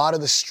 A lot of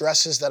the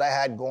stresses that I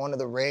had going to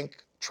the rink,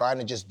 trying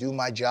to just do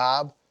my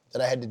job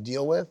that I had to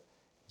deal with,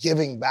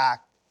 giving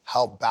back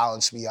helped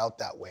balance me out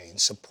that way and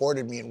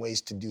supported me in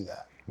ways to do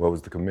that. What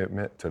was the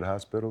commitment to the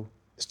hospital?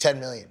 It's $10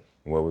 million.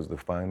 What was the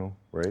final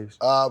raise?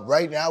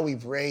 Right now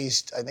we've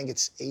raised, I think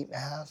it's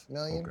 $8.5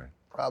 million. Okay.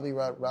 Probably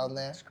around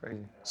there. That's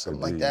crazy.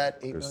 Something like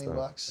that, $8 million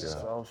bucks. Yeah. So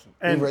Awesome.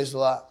 we've And raised a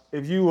lot.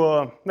 if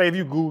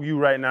you Google you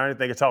right now,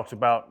 anything it talks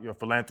about your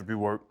philanthropy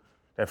work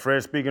that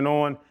Fred's speaking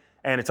on,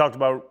 and it talks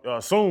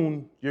about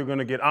soon you're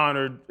gonna get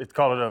honored. It's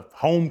called a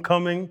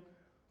homecoming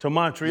to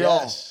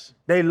Montreal. Yes.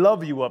 They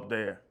love you up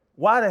there.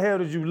 Why the hell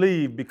did you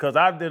leave? Because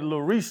I did a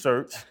little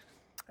research,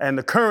 and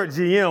the current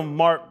GM,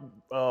 Mark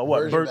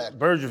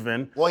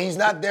Bergevin. Well, he's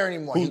not there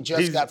anymore. He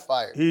just got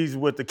fired. He's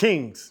with the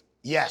Kings.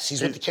 Yes,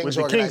 he's with the Kings with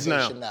the Kings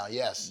organization now.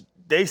 Yes.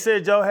 They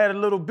said y'all had a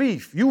little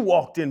beef. You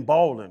walked in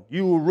balling.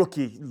 You were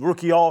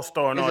rookie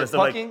all-star and all that Is it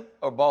stuff. pucking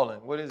or balling?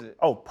 What is it?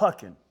 Oh,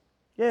 pucking.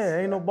 Yeah,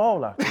 ain't no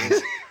ball out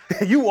there.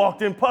 You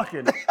walked in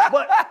pucking.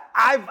 But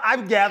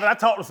I've gathered, I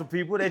talked to some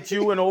people that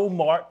you and old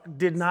Mark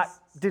did not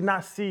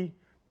see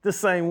the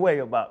same way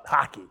about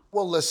hockey.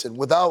 Well, listen,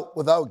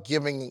 without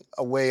giving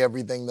away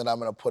everything that I'm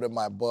going to put in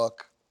my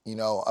book,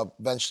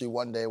 eventually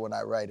one day when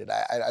I write it,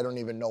 I don't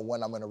even know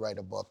when I'm going to write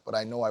a book, but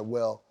I know I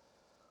will.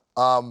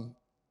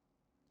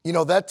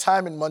 That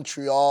time in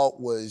Montreal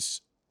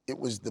was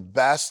the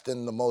best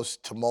and the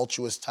most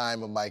tumultuous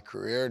time of my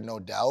career, no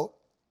doubt,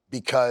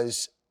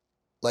 because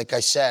like I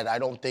said, I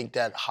don't think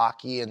that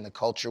hockey and the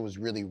culture was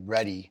really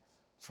ready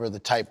for the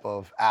type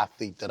of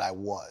athlete that I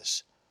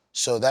was.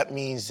 So that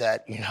means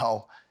that,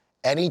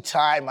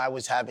 anytime I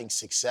was having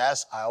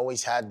success, I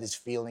always had this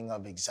feeling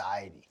of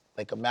anxiety.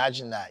 Like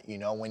imagine that,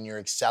 when you're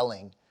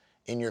excelling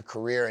in your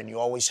career and you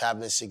always have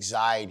this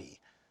anxiety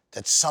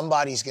that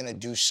somebody's gonna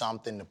do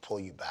something to pull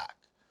you back.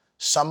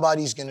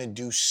 Somebody's gonna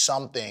do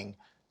something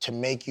to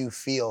make you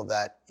feel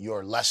that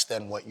you're less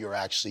than what you're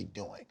actually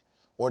doing,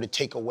 or to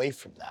take away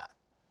from that.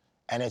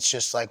 And it's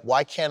just like,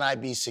 why can't I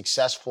be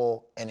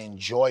successful and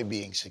enjoy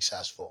being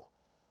successful?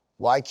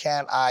 Why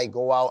can't I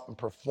go out and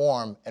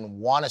perform and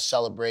want to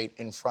celebrate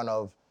in front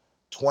of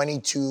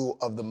 22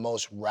 of the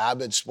most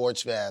rabid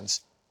sports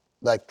fans,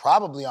 like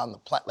probably on the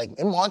planet? Like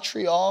in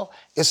Montreal,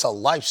 it's a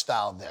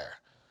lifestyle there.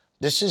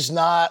 This is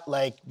not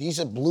like, these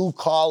are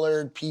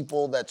blue-collared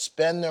people that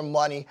spend their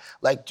money.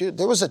 Like, dude,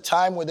 there was a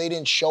time where they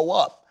didn't show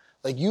up.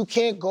 Like you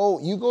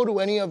go to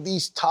any of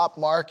these top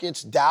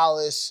markets,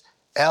 Dallas,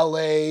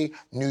 LA,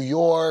 New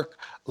York,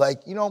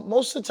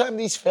 most of the time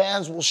these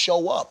fans will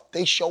show up.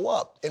 They show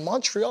up. In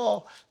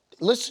Montreal,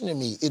 listen to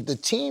me, the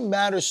team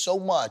matters so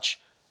much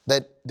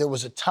that there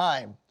was a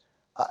time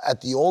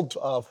at the old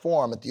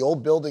Forum, at the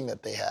old building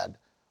that they had,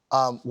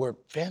 where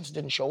fans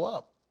didn't show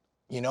up,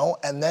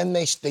 and then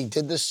they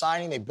did this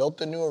signing, they built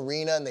the new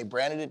arena and they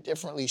branded it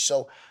differently.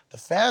 So the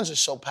fans are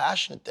so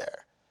passionate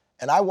there.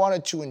 And I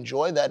wanted to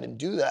enjoy that and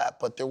do that,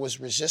 but there was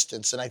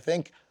resistance. And I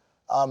think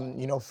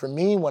For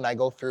me, when I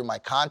go through my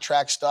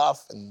contract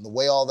stuff and the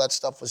way all that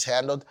stuff was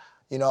handled,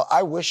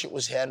 I wish it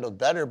was handled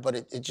better, but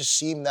it just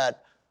seemed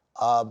that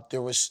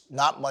there was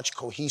not much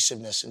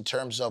cohesiveness in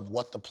terms of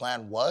what the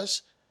plan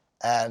was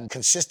and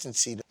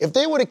consistency. If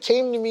they would have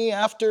came to me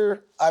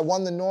after I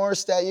won the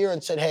Norris that year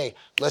and said, hey,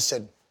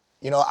 listen,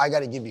 I got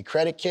to give you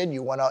credit, kid.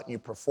 You went out and you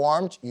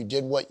performed. You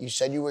did what you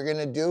said you were going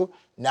to do.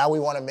 Now we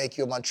want to make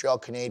you a Montreal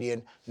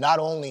Canadian, not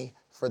only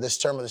for this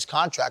term of this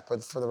contract,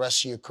 but for the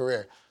rest of your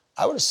career.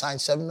 I would have signed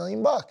 $7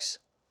 million.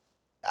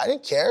 I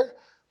didn't care.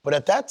 But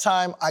at that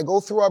time, I go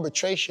through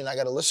arbitration. I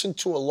got to listen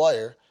to a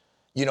lawyer,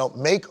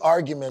 make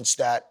arguments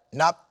that,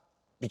 not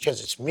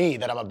because it's me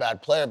that I'm a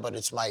bad player, but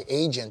it's my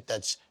agent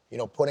that's,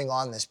 putting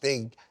on this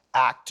big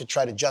act to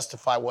try to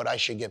justify what I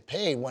should get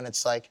paid, when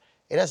it's like,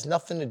 it has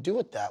nothing to do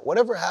with that.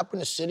 Whatever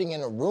happened to sitting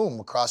in a room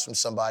across from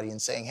somebody and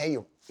saying, hey,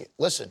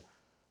 listen,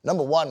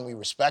 number one, we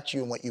respect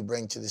you and what you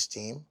bring to this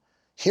team.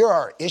 Here are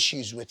our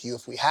issues with you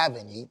if we have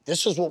any.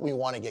 This is what we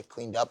want to get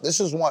cleaned up.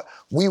 This is what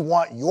we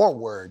want your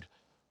word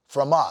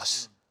from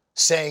us,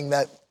 saying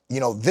that,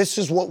 this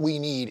is what we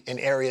need in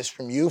areas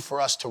from you for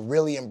us to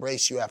really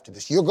embrace you after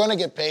this. You're going to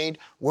get paid.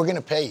 We're going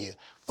to pay you.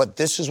 But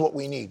this is what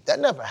we need. That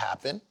never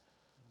happened.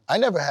 I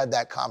never had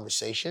that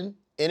conversation.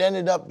 It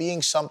ended up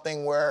being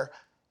something where,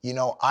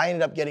 I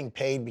ended up getting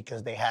paid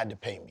because they had to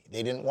pay me.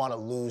 They didn't want to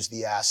lose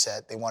the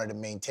asset. They wanted to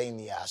maintain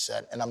the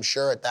asset. And I'm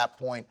sure at that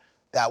point,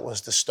 that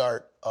was the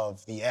start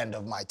of the end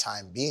of my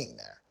time being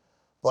there.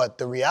 But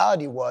the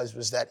reality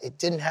was that it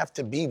didn't have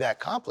to be that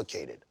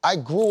complicated. I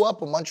grew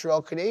up a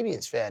Montreal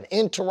Canadiens fan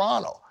in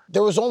Toronto.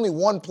 There was only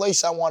one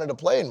place I wanted to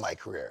play in my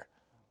career.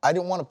 I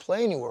didn't want to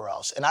play anywhere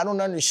else. And I don't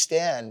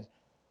understand,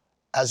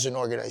 as an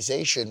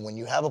organization, when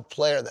you have a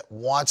player that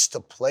wants to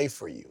play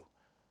for you,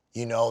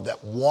 that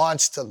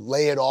wants to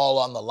lay it all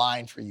on the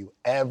line for you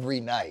every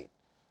night,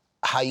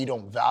 how you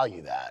don't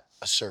value that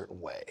a certain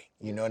way.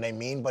 You know what I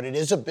mean? But it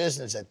is a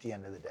business at the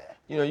end of the day.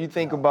 You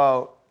think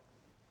about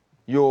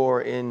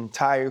your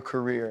entire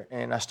career,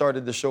 and I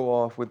started the show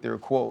off with their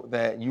quote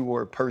that you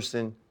were a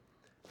person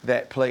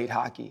that played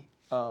hockey.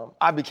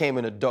 I became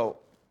an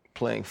adult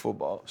playing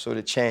football, so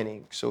did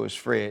Channing, so is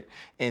Fred.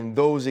 And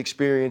those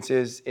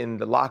experiences in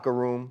the locker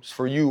rooms,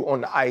 for you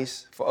on the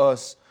ice, for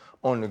us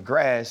on the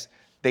grass,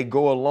 they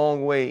go a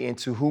long way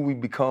into who we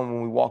become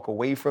when we walk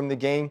away from the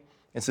game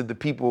and to the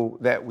people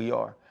that we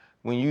are.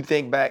 When you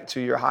think back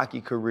to your hockey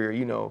career,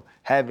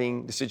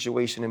 having the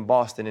situation in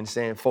Boston and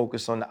saying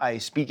focus on the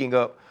ice, speaking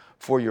up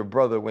for your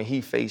brother when he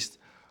faced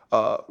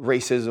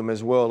racism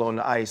as well on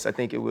the ice. I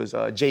think it was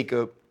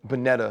Jacob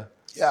Bonetta.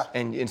 Yeah.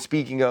 And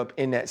speaking up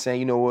in that,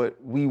 saying,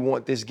 we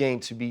want this game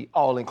to be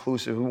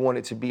all-inclusive. We want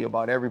it to be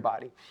about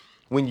everybody.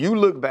 When you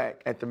look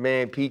back at the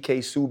man PK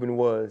Subban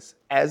was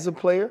as a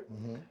player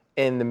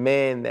and the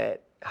man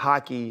that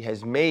hockey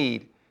has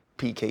made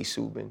PK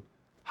Subban,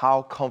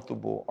 how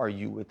comfortable are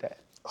you with that?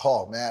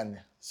 Oh, man,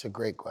 it's a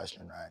great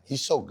question, Ryan.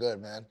 He's so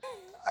good, man.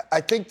 I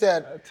think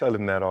that... I tell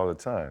him that all the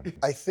time.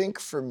 I think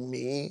for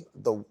me,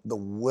 the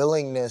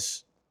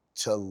willingness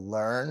to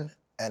learn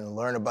and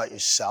learn about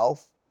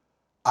yourself,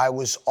 I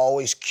was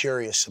always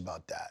curious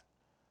about that.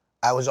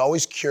 I was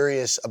always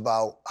curious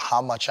about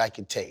how much I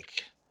could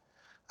take.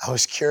 I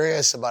was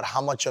curious about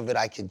how much of it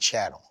I could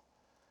channel.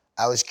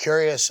 I was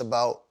curious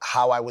about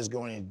how I was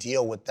going to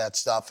deal with that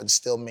stuff and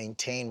still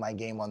maintain my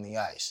game on the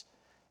ice.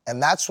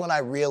 And that's when I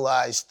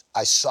realized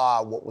I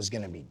saw what was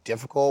going to be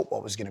difficult,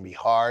 what was going to be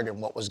hard,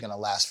 and what was going to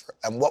last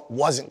and what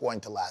wasn't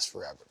going to last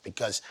forever,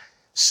 because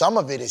some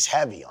of it is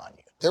heavy on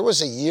you. There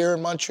was a year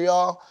in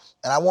Montreal,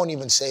 and I won't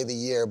even say the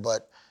year,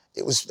 but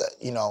it was,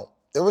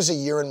 there was a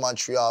year in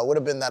Montreal, it would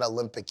have been that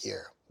Olympic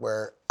year,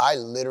 where I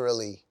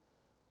literally,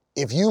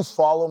 if you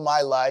follow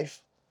my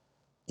life,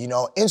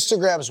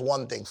 Instagram's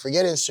one thing,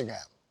 forget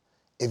Instagram.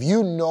 If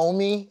you know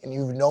me, and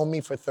you've known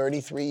me for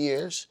 33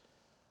 years,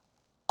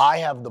 I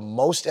have the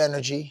most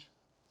energy.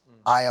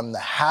 I am the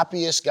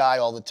happiest guy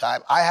all the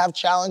time. I have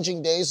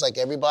challenging days like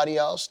everybody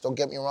else, don't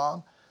get me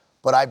wrong,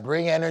 but I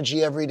bring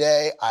energy every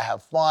day. I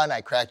have fun,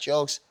 I crack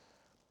jokes.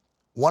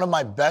 One of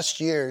my best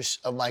years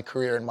of my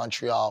career in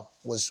Montreal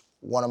was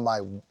one of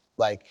my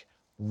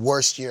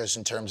worst years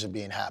in terms of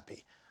being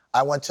happy.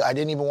 I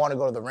didn't even want to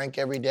go to the rink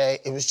every day.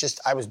 It was just,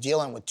 I was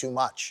dealing with too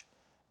much.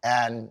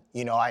 And,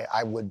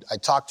 I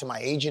talked to my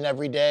agent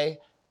every day,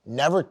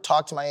 never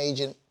talked to my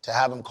agent to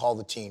have him call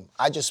the team.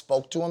 I just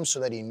spoke to him so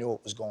that he knew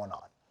what was going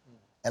on.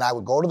 And I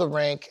would go to the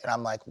rink and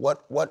I'm like,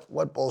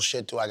 what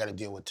bullshit do I got to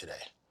deal with today?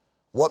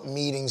 What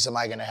meetings am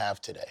I going to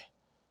have today?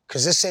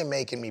 Because this ain't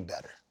making me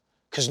better.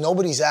 Because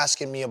nobody's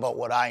asking me about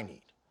what I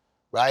need,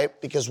 right?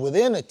 Because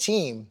within a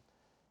team,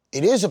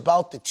 it is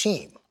about the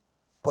team.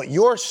 But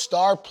your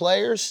star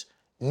players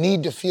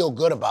need to feel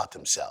good about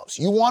themselves.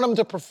 You want them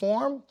to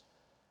perform,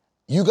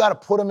 you got to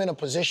put them in a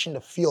position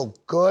to feel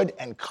good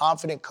and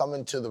confident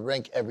coming to the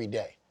rink every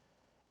day.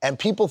 And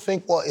people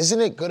think, well,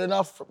 isn't it good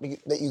enough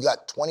that you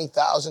got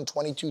 20,000,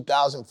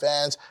 22,000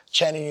 fans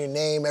chanting your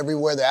name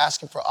everywhere? They're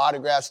asking for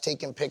autographs,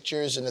 taking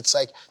pictures, and it's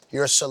like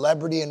you're a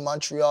celebrity in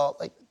Montreal.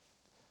 Like,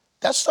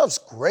 that stuff's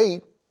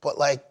great, But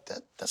like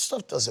that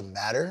stuff doesn't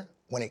matter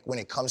when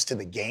it comes to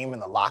the game in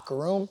the locker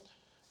room.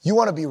 You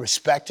want to be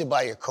respected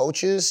by your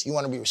coaches. You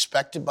want to be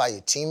respected by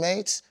your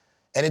teammates.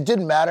 And it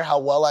didn't matter how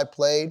well I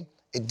played.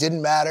 It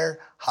didn't matter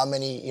how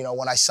many,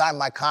 when I signed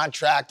my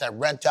contract, I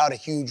rent out a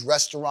huge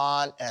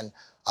restaurant and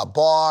a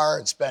bar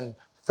and spend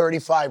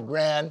 35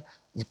 grand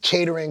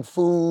catering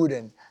food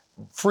and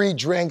free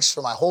drinks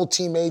for my whole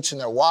teammates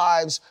and their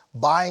wives,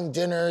 buying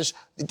dinners.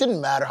 It didn't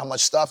matter how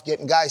much stuff,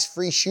 getting guys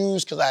free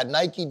shoes because I had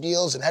Nike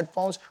deals and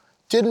headphones.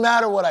 Didn't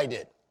matter what I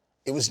did.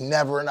 It was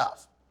never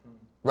enough,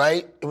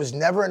 right? It was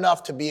never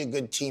enough to be a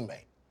good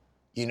teammate.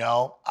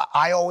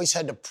 I always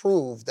had to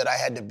prove that I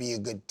had to be a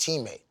good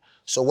teammate.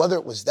 So whether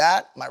it was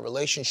that, my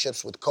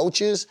relationships with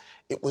coaches,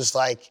 it was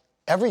like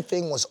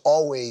everything was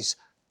always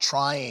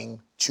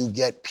trying to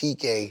get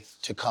PK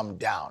to come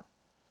down,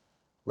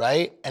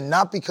 right? And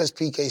not because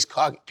PK's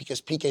cocky,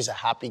 because PK's a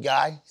happy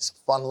guy, he's a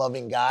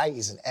fun-loving guy,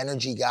 he's an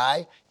energy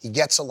guy, he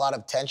gets a lot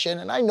of attention,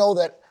 and I know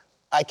that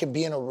I could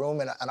be in a room,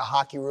 in a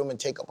hockey room, and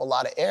take up a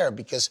lot of air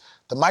because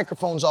the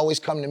microphones always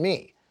come to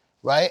me,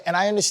 right? And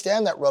I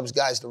understand that rubs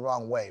guys the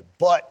wrong way,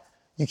 but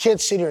you can't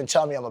sit here and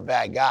tell me I'm a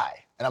bad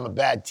guy and I'm a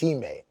bad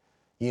teammate,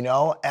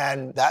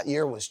 And that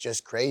year was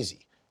just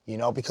crazy,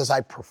 because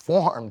I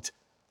performed.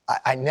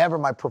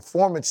 My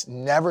performance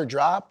never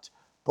dropped,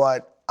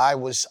 but I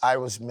was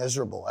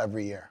miserable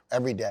every year,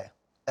 every day.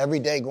 Every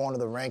day going to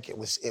the rink, it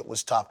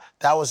was tough.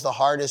 That was the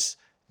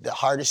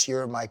hardest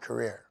year of my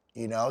career,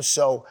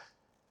 So,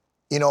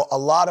 a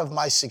lot of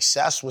my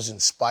success was in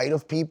spite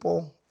of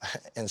people,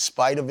 in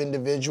spite of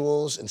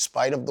individuals, in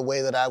spite of the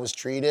way that I was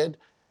treated.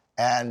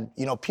 And,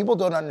 people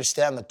don't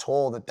understand the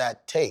toll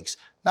that takes.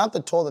 Not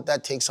the toll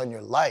that takes on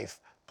your life,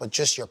 but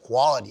just your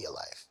quality of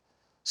life.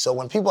 So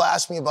when people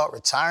ask me about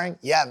retiring,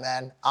 yeah,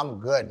 man, I'm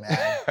good,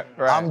 man.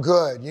 Right. I'm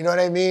good. You know what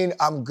I mean?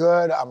 I'm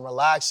good. I'm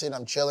relaxing.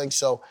 I'm chilling.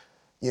 So,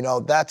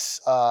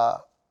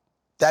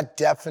 that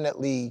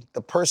definitely,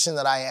 the person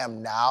that I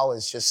am now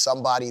is just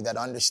somebody that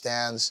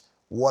understands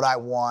what I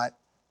want,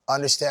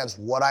 understands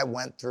what I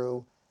went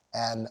through,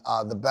 and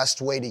the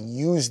best way to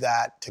use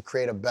that to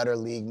create a better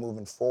league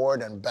moving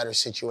forward and better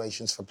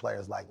situations for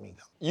players like me.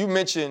 You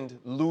mentioned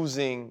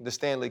losing the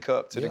Stanley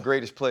Cup to the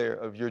greatest player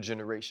of your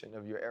generation,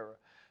 of your era.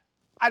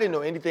 I didn't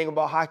know anything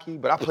about hockey,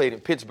 but I played in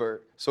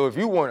Pittsburgh. So if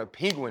you weren't a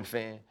Penguin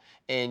fan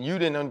and you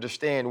didn't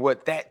understand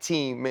what that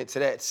team meant to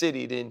that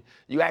city, then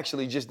you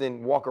actually just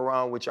didn't walk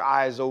around with your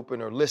eyes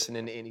open or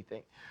listening to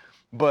anything.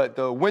 But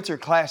the Winter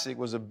Classic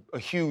was a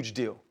huge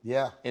deal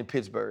in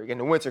Pittsburgh. And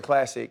the Winter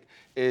Classic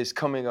is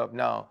coming up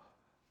now.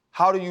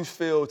 How do you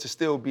feel to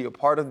still be a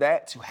part of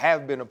that, to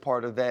have been a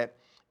part of that?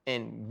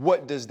 And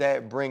what does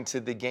that bring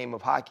to the game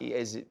of hockey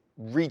as it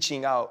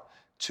reaching out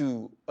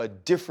to a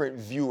different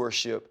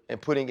viewership and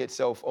putting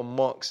itself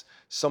amongst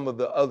some of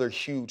the other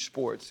huge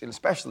sports, and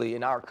especially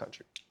in our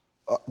country?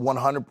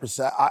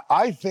 100%.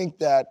 I think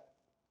that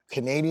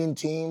Canadian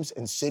teams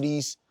and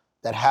cities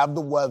that have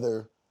the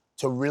weather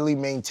to really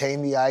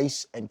maintain the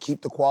ice and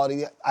keep the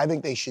quality, I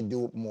think they should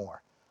do it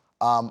more.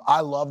 I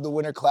love the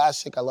Winter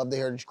Classic. I love the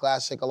Heritage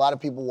Classic. A lot of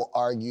people will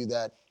argue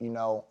that,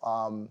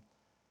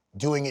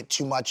 doing it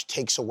too much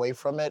takes away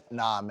from it.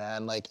 Nah,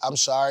 man. Like, I'm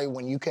sorry,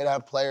 when you can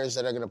have players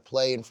that are going to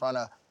play in front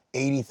of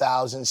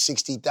 80,000,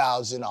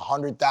 60,000,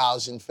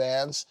 100,000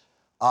 fans,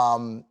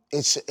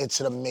 it's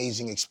an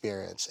amazing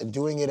experience. And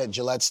doing it at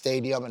Gillette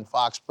Stadium in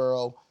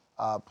Foxborough,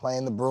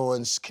 playing the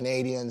Bruins,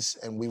 Canadians,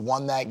 and we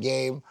won that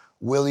game.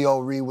 Willie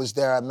O'Ree was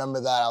there. I remember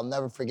that. I'll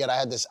never forget. I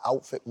had this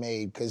outfit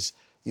made because,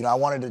 I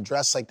wanted to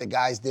dress like the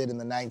guys did in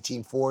the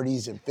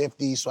 1940s and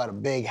 50s, so I had a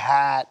big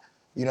hat.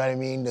 You know what I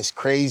mean? This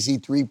crazy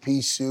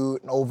three-piece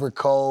suit, an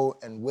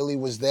overcoat, and Willie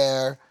was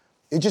there.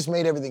 It just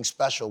made everything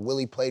special.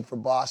 Willie played for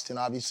Boston,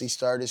 obviously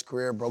started his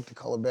career, broke the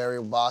color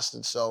barrier of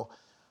Boston. So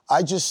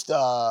I just,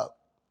 for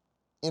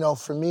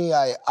me,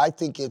 I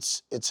think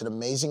it's an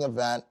amazing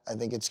event. I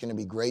think it's going to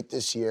be great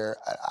this year.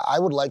 I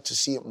would like to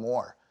see it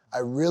more. I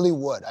really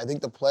would. I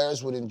think the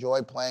players would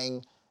enjoy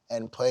playing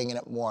in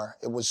it more.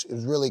 It was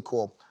really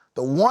cool.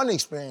 The one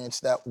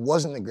experience that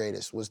wasn't the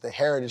greatest was the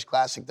Heritage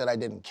Classic that I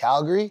did in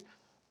Calgary.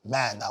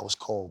 Man, that was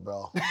cold,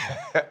 bro.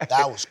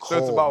 That was cold. So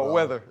it's about bro.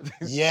 weather.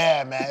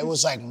 Yeah, man. It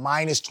was like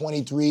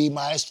 -23,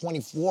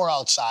 -24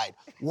 outside.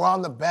 We're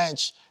on the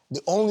bench.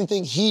 The only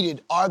thing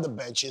heated are the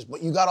benches,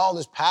 but you got all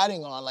this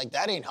padding on. Like,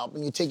 that ain't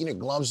helping. You're taking your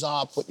gloves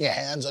off, putting your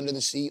hands under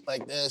the seat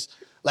like this.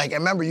 Like, I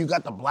remember you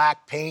got the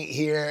black paint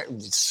here,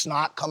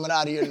 snot coming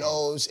out of your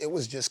nose. It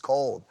was just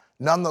cold.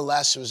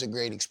 Nonetheless, it was a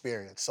great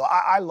experience. So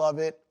I love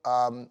it.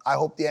 I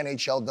hope the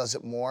NHL does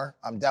it more.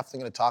 I'm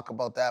definitely going to talk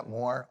about that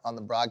more on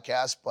the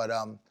broadcast, but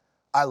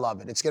I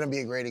love it. It's going to be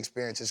a great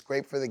experience. It's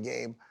great for the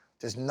game.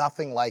 There's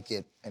nothing like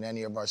it in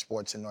any of our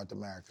sports in North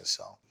America,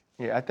 so.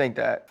 Yeah, I think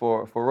that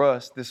for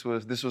us, this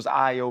was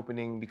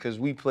eye-opening because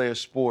we play a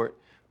sport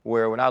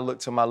where when I look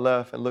to my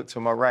left and look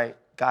to my right,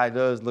 a guy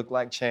does look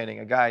like Channing,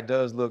 a guy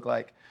does look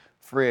like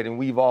Fred, and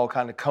we've all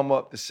kind of come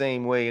up the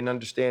same way and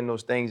understand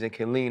those things and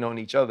can lean on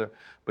each other.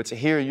 But to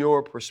hear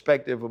your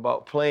perspective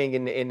about playing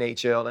in the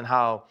NHL and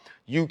how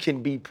you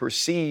can be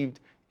perceived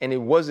and it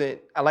wasn't.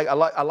 I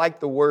like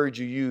the word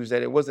you used,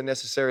 that it wasn't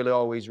necessarily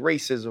always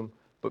racism,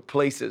 but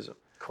placism.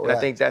 Correct. And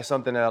I think that's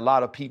something that a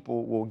lot of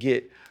people will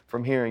get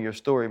from hearing your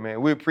story,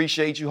 man. We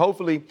appreciate you.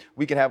 Hopefully,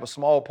 we can have a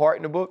small part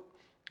in the book.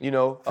 You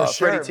know,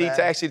 Freddie T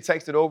to actually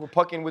text it over,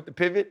 Pucking with the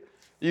Pivot.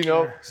 You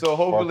know, so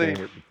hopefully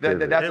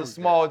that's a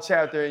small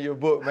chapter in your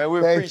book, man. We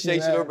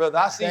appreciate you, little brother.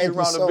 I'll see you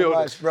around the building.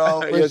 Thank you so much,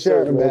 bro. For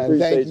sure, man.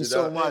 Thank you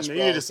so much, You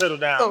bro. need to settle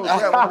down.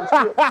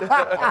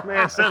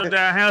 Man, settle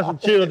down. Have some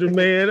children,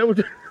 man. Hold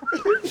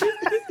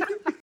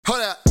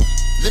up.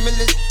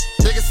 Limitless.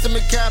 Niggas to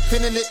me, cap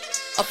pinning it.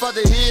 I fought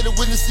the head to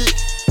witness it.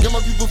 Got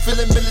my people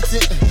feeling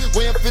militant.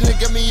 Way I'm feeling,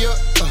 get me up.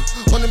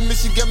 On the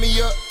mission, get me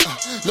up.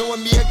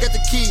 Knowing me, I got the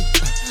key.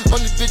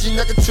 Only vision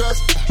I can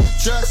trust.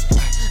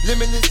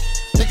 Limitless.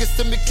 Niggas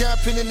to me, cap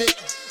pinning it.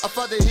 I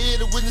fought the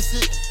head to witness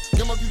it.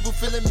 Got my people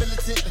feeling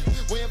militant.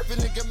 Way I'm